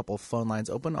in, we have a couple of phone lines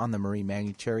open on the Marie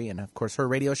Manuchehri and, of course, her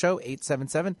radio show,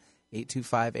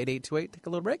 877-825-8828. Take a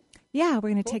little break. Yeah, we're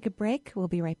going to take a break. We'll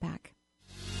be right back.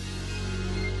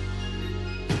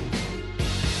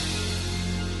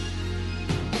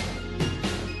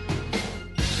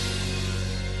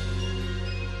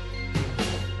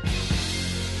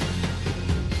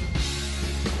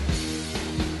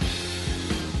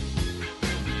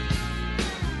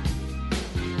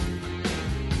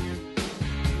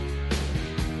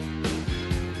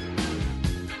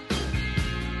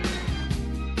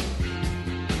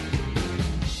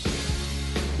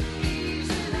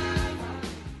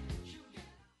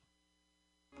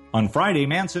 On Friday,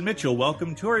 Manson Mitchell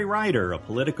welcomed Tori Ryder, a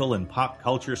political and pop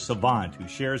culture savant who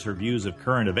shares her views of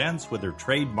current events with her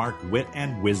trademark wit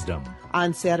and wisdom.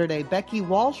 On Saturday, Becky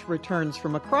Walsh returns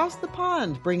from across the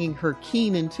pond, bringing her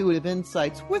keen, intuitive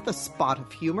insights with a spot of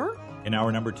humor. In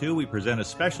hour number 2, we present a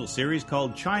special series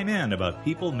called Chime In about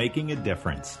people making a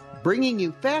difference. Bringing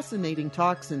you fascinating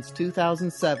talk since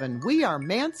 2007. We are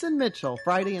Manson Mitchell,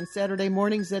 Friday and Saturday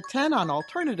mornings at 10 on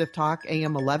Alternative Talk,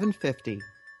 AM 1150.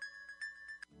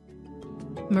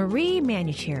 Marie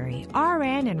Manuchehri,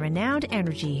 RN and renowned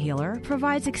energy healer,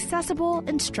 provides accessible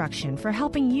instruction for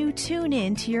helping you tune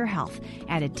in to your health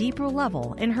at a deeper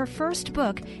level in her first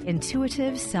book,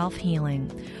 Intuitive Self-Healing.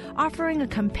 Offering a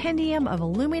compendium of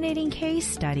illuminating case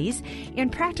studies and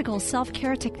practical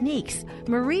self-care techniques,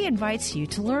 Marie invites you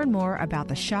to learn more about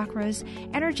the chakras,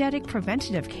 energetic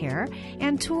preventative care,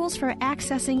 and tools for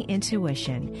accessing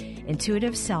intuition.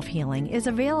 Intuitive Self-Healing is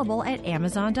available at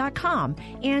Amazon.com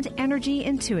and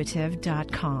EnergyIntuitive.com.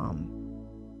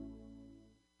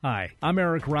 Hi, I'm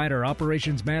Eric Ryder,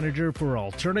 Operations Manager for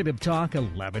Alternative Talk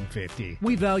 1150.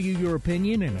 We value your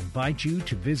opinion and invite you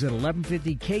to visit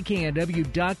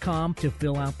 1150kknw.com to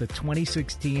fill out the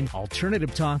 2016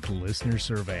 Alternative Talk Listener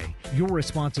Survey. Your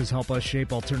responses help us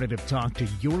shape Alternative Talk to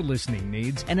your listening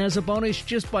needs, and as a bonus,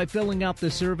 just by filling out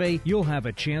the survey, you'll have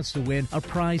a chance to win a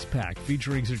prize pack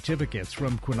featuring certificates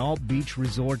from Quinault Beach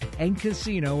Resort and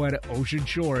Casino at Ocean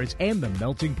Shores and the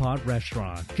Melting Pot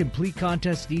Restaurant. Complete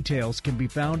contest details can be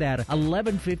found at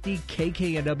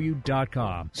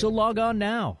 1150kknw.com. So log on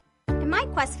now. In my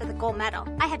quest for the gold medal,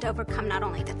 I had to overcome not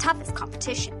only the toughest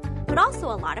competition, but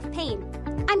also a lot of pain.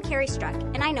 I'm Carrie Struck,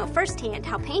 and I know firsthand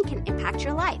how pain can impact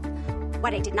your life.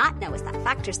 What I did not know is that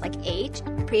factors like age,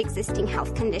 pre-existing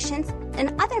health conditions,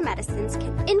 and other medicines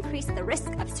can increase the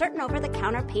risk of certain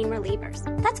over-the-counter pain relievers.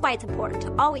 That's why it's important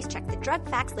to always check the drug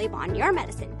facts label on your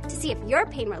medicine to see if your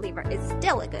pain reliever is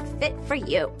still a good fit for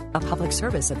you. A public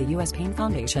service of the U.S. Pain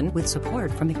Foundation with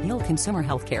support from McNeil Consumer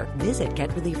Healthcare. Visit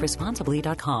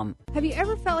GetReliefResponsibly.com. Have you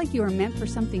ever felt like you were meant for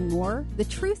something more? The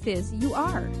truth is, you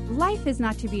are. Life is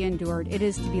not to be endured, it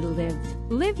is to be lived.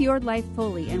 Live your life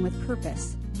fully and with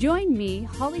purpose. Join me,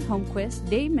 Holly Holmquist,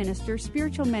 day minister,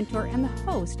 spiritual mentor, and the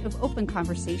host of Open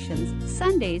Conversations,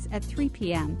 Sundays at 3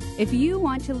 p.m. If you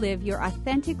want to live your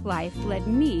authentic life, let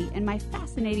me and my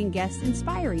fascinating guests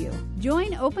inspire you.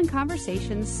 Join Open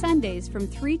Conversations Sundays from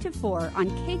 3 to 4 on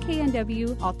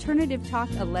KKNW Alternative Talk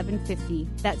 1150.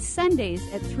 That's Sundays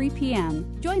at 3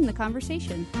 p.m. Join the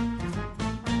conversation.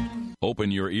 Open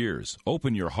your ears,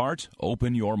 open your heart,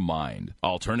 open your mind.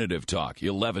 Alternative Talk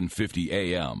 1150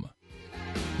 a.m.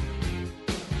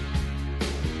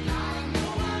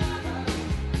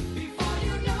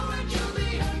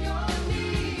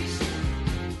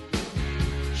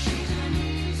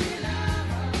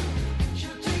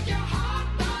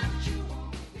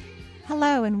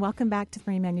 Hello and welcome back to the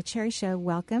Marie Manuchehri Show.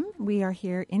 Welcome. We are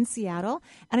here in Seattle.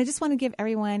 And I just want to give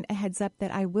everyone a heads up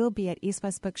that I will be at East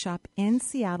West Bookshop in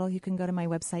Seattle. You can go to my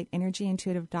website,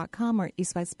 energyintuitive.com or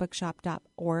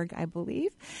eastwestbookshop.org, I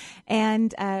believe,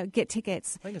 and get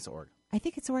tickets. I think it's org. I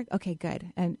think it's org. Okay,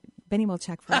 good. And Benny will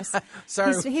check for us.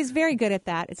 Sorry. He's very good at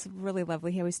that. It's really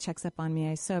lovely. He always checks up on me.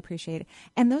 I so appreciate it.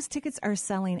 And those tickets are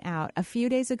selling out. A few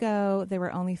days ago, there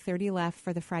were only 30 left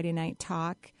for the Friday night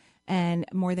talk, and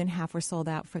more than half were sold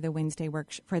out for the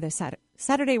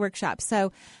Saturday workshop.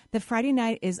 So the Friday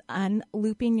night is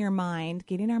unlooping your mind,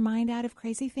 getting our mind out of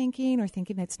crazy thinking or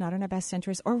thinking that's not in our best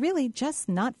interest, or really just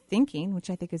not thinking, which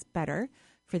I think is better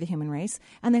for the human race.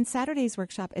 And then Saturday's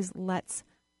workshop is Let's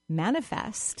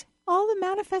Manifest. All the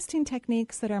manifesting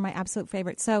techniques that are my absolute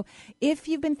favorite. So if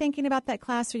you've been thinking about that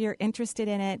class or you're interested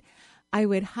in it, I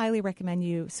would highly recommend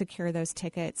you secure those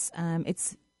tickets.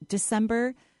 It's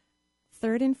December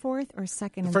 3rd and 4th or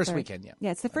 2nd and 3rd? First weekend, yeah. Yeah,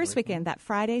 it's the first weekend, that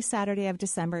Friday, Saturday of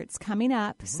December. It's coming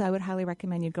up, Mm-hmm. so I would highly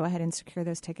recommend you go ahead and secure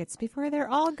those tickets before they're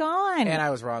all gone. And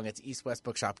I was wrong. It's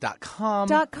eastwestbookshop.com.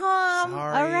 .com.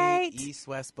 Sorry, All right.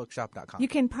 eastwestbookshop.com. You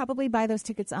can probably buy those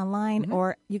tickets online,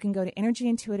 or you can go to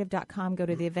energyintuitive.com, go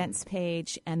to the events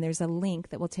page, and there's a link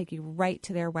that will take you right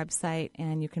to their website,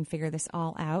 and you can figure this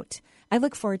all out. I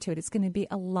look forward to it. It's going to be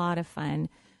a lot of fun.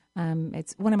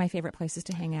 It's one of my favorite places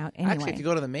to hang out anyway. Actually, if you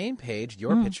go to the main page,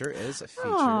 your picture is featured.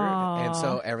 And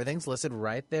so everything's listed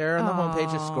right there on the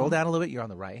homepage. Just scroll down a little bit. You're on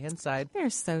the right-hand side. They're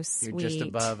so sweet. You're just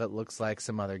above, it looks like,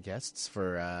 some other guests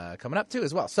for coming up, too,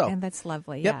 as well. So, and that's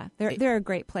lovely, yep. yeah. They're a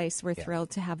great place. We're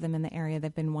thrilled to have them in the area.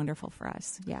 They've been wonderful for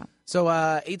us, yeah. So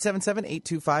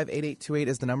 877-825-8828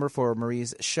 is the number for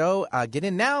Marie's show. Get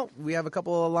in now. We have a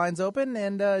couple of lines open,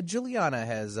 and Juliana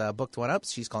has booked one up.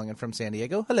 She's calling in from San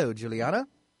Diego. Hello, Juliana.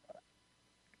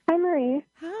 Hi, Marie.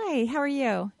 Hi, how are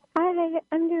you? Hi,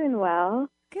 I'm doing well.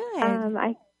 Good.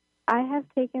 I have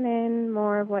taken in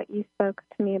more of what you spoke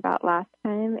to me about last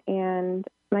time, and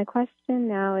my question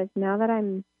now is, now that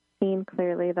I'm seeing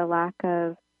clearly the lack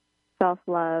of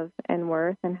self-love and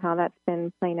worth and how that's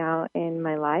been playing out in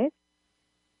my life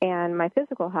and my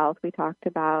physical health we talked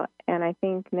about, and I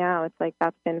think now it's like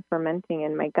that's been fermenting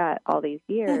in my gut all these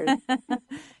years.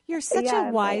 You're such a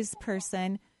wise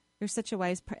person. You're such a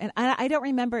wise person. And I don't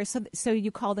remember. So you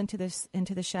called into the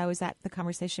show. Is that the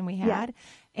conversation we had?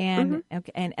 Yeah. And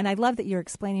okay, and I love that you're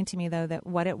explaining to me, though, that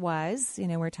what it was. You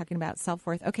know, we're talking about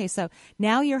self-worth. Okay, so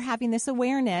now you're having this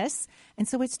awareness, and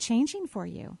so it's changing for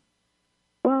you.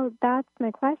 Well, that's my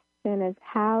question, is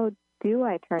how do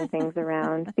I turn things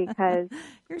around? Because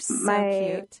you're so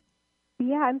cute.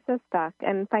 Yeah, I'm so stuck.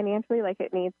 And financially, like,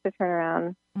 it needs to turn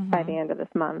around by the end of this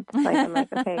month. Like, I'm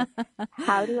like, okay,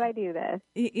 how do I do this?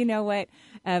 You know what?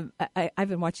 I've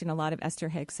been watching a lot of Esther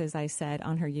Hicks, as I said,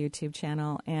 on her YouTube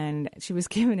channel, and she was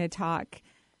giving a talk.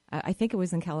 I think it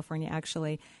was in California,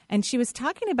 actually. And she was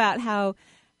talking about how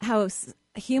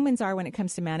humans are when it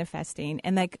comes to manifesting,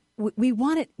 and like we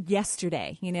want it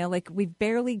yesterday, you know, like we've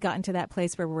barely gotten to that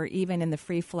place where we're even in the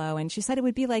free flow. And she said it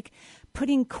would be like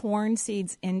putting corn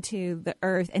seeds into the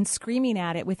earth and screaming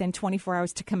at it within 24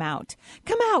 hours to come out.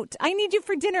 Come out! I need you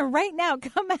for dinner right now.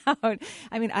 Come out!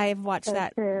 I mean, I have watched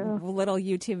that little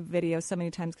YouTube video so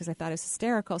many times because I thought it was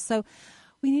hysterical. So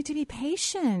we need to be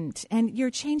patient, and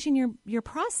you're changing your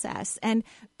process. And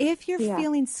if you're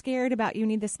feeling scared about you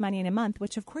need this money in a month,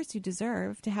 which of course you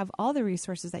deserve to have all the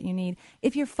resources that you need,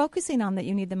 if you're focusing on that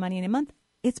you need the money in a month,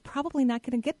 it's probably not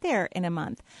going to get there in a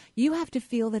month. You have to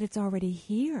feel that it's already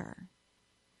here,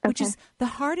 which is the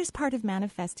hardest part of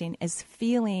manifesting, is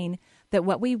feeling that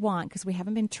what we want, because we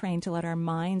haven't been trained to let our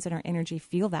minds and our energy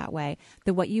feel that way,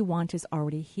 that what you want is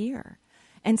already here.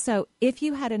 And so if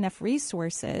you had enough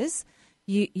resources,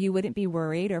 you wouldn't be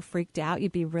worried or freaked out.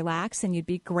 You'd be relaxed and you'd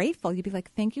be grateful. You'd be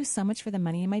like, thank you so much for the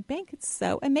money in my bank. It's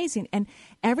so amazing. And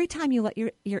every time you let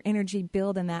your energy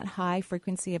build in that high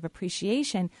frequency of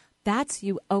appreciation, that's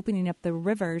you opening up the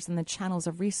rivers and the channels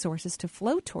of resources to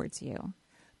flow towards you.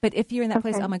 But if you're in that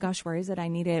place, oh my gosh, where is it? I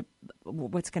need it.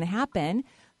 What's going to happen?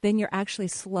 Then you're actually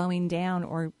slowing down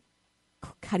or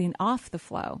cutting off the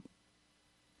flow.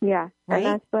 Yeah, right? And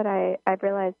that's what I've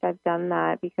realized. I've done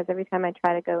that because every time I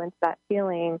try to go into that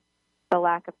feeling, the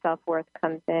lack of self-worth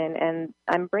comes in, and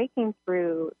I'm breaking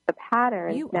through the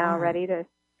patterns ready to,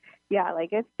 like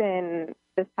it's been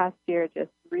this past year just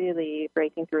really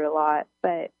breaking through a lot,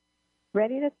 but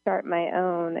ready to start my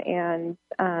own and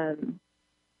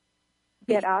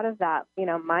get out of that,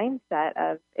 mindset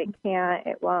of it can't,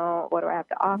 it won't, what do I have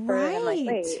to offer? Right. I'm like,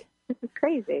 wait. this is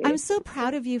crazy. I'm so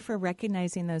proud of you for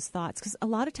recognizing those thoughts, because a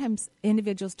lot of times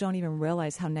individuals don't even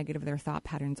realize how negative their thought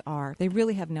patterns are. They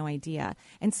really have no idea.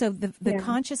 And so the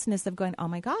consciousness of going, oh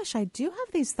my gosh, I do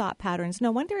have these thought patterns.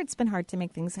 No wonder it's been hard to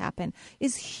make things happen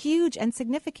is huge and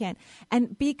significant.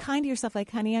 And be kind to yourself,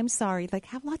 like, honey, I'm sorry. Like,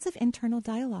 have lots of internal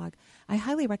dialogue. I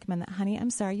highly recommend that, honey. I'm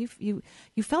sorry you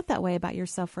felt that way about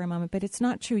yourself for a moment, but it's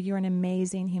not true. You're an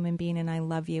amazing human being, and I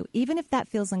love you. Even if that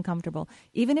feels uncomfortable,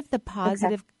 even if the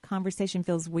positive conversation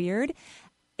feels weird,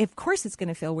 of course it's going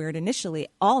to feel weird initially.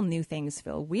 All new things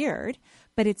feel weird,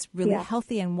 but it's really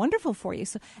healthy and wonderful for you.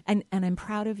 So, and I'm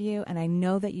proud of you, and I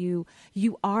know that you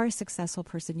are a successful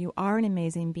person. You are an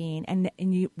amazing being, and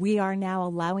we are now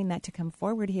allowing that to come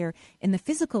forward here in the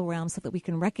physical realm so that we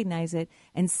can recognize it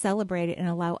and celebrate it and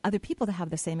allow other people to have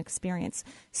the same experience.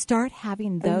 Start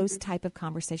having those type of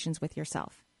conversations with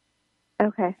yourself.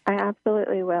 Okay, I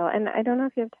absolutely will. And I don't know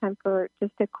if you have time for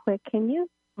just a quick, can you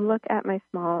look at my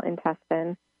small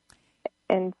intestine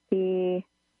and see,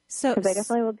 because I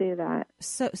definitely will do that.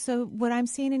 So what I'm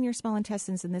seeing in your small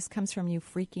intestines, and this comes from you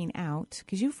freaking out,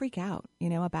 because you freak out,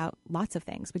 about lots of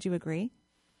things. Would you agree?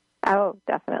 Oh,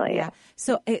 definitely. Yeah.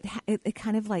 So it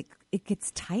kind of like, it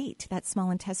gets tight, that small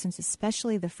intestines,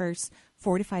 especially the first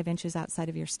 4 to 5 inches outside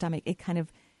of your stomach. It kind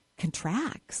of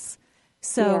contracts.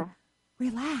 So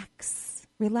relax.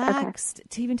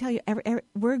 To even tell you,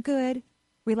 we're good.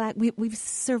 Relax. We've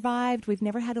survived. We've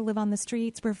never had to live on the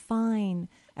streets. We're fine.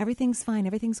 Everything's fine.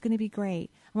 Everything's going to be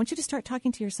great. I want you to start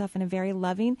talking to yourself in a very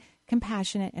loving,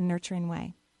 compassionate, and nurturing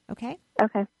way. Okay?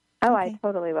 Okay. Oh, okay. I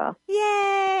totally will.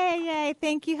 Yay.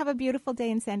 Thank you. Have a beautiful day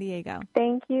in San Diego.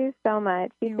 Thank you so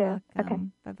much. You're welcome. Okay.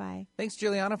 Bye-bye. Thanks,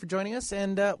 Juliana, for joining us.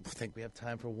 And I think we have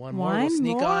time for one more. We'll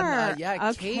sneak on.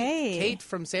 Okay. Kate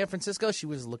from San Francisco. She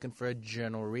was looking for a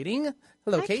general reading.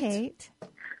 Hello, Hi, Kate.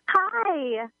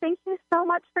 Hi. Thank you so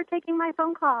much for taking my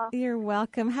phone call. You're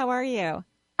welcome. How are you?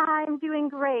 I'm doing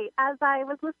great. As I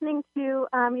was listening to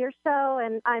your show,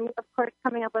 and I'm, of course,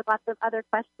 coming up with lots of other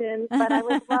questions, but I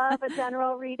would love a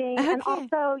general reading. Okay. And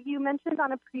also, you mentioned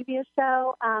on a previous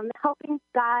show helping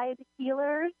guide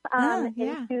healers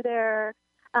into their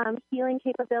healing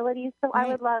capabilities. So I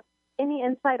would love any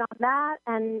insight on that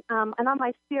and on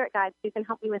my spirit guides. You can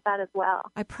help me with that as well.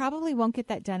 I probably won't get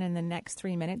that done in the next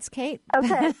 3 minutes, Kate.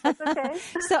 Okay, that's okay.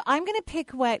 So I'm going to pick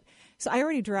so I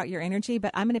already drew out your energy, but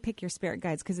I'm going to pick your spirit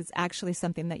guides because it's actually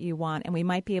something that you want, and we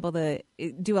might be able to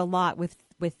do a lot with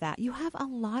that. You have a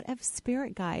lot of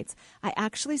spirit guides. I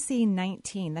actually see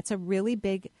 19. That's a really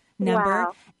big number,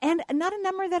 and not a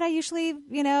number that I usually,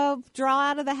 draw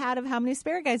out of the hat of how many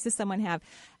spirit guides does someone have.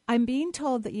 I'm being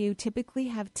told that you typically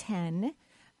have 10.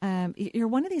 You're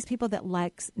one of these people that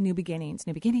likes new beginnings.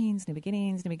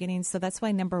 So that's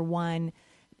why number 1,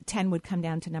 10 would come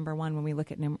down to number 1 when we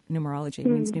look at numerology. It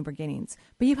means new beginnings.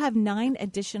 But you have 9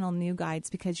 additional new guides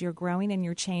because you're growing and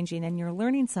you're changing and you're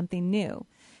learning something new.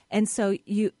 And so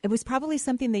it was probably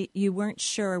something that you weren't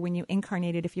sure when you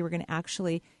incarnated if you were going to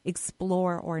actually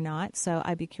explore or not. So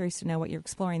I'd be curious to know what you're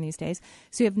exploring these days.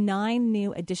 So you have 9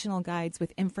 new additional guides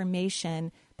with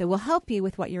information that will help you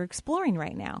with what you're exploring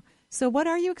right now. So what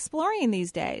are you exploring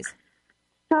these days?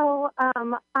 So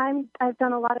I've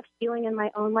done a lot of healing in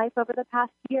my own life over the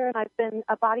past year, and I've been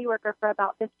a body worker for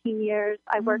about 15 years.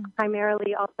 I work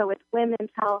primarily also with women's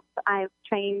health. I've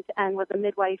trained and was a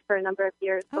midwife for a number of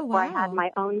years before I had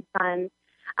my own son.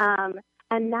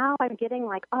 And now I'm getting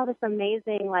all this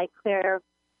amazing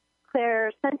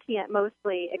clairsentient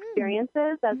mostly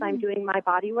experiences as I'm doing my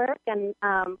body work, and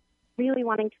really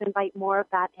wanting to invite more of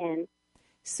that in.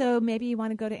 So maybe you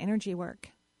want to go to energy work.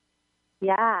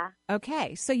 Yeah.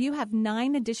 Okay. So you have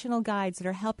 9 additional guides that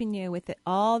are helping you with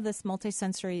all this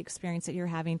multisensory experience that you're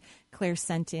having,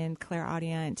 clairsentient,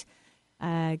 clairaudient,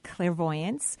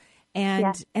 clairvoyance.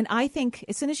 And I think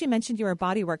as soon as you mentioned you were a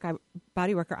body worker,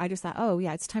 I just thought, oh,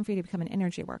 yeah, it's time for you to become an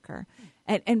energy worker.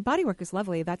 And body work is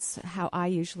lovely. That's how I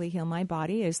usually heal my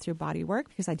body, is through body work,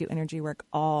 because I do energy work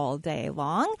all day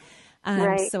long.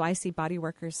 So I see body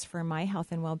workers for my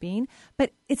health and well-being.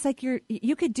 But it's like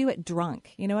you could do it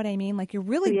drunk. You know what I mean? Like you're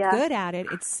really good at it.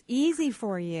 It's easy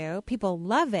for you. People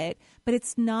love it, but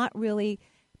it's not really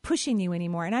pushing you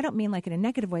anymore. And I don't mean like in a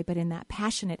negative way, but in that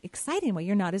passionate, exciting way.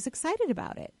 You're not as excited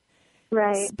about it.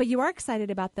 Right. But you are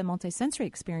excited about the multisensory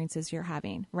experiences you're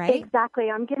having, right? Exactly.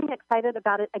 I'm getting excited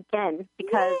about it again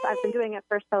because I've been doing it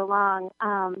for so long.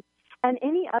 And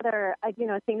any other,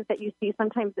 things that you see,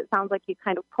 sometimes it sounds like you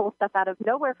kind of pull stuff out of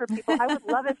nowhere for people. I would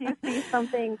love if you see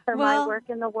something for my work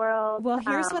in the world. Well,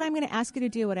 here's what I'm going to ask you to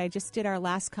do, what I just did our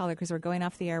last caller, because we're going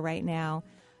off the air right now.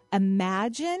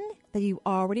 Imagine that you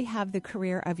already have the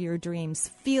career of your dreams.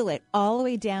 Feel it all the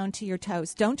way down to your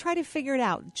toes. Don't try to figure it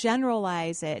out.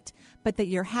 Generalize it, but that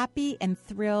you're happy and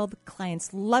thrilled.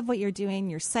 Clients love what you're doing.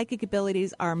 Your psychic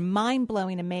abilities are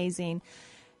mind-blowing, amazing.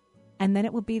 And then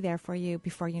it will be there for you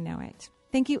before you know it.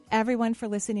 Thank you, everyone, for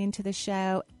listening to the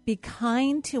show. Be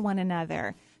kind to one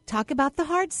another. Talk about the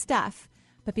hard stuff,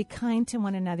 but be kind to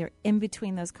one another in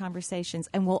between those conversations.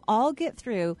 And we'll all get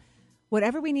through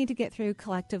whatever we need to get through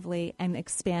collectively and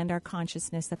expand our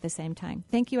consciousness at the same time.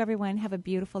 Thank you, everyone. Have a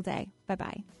beautiful day.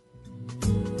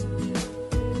 Bye-bye.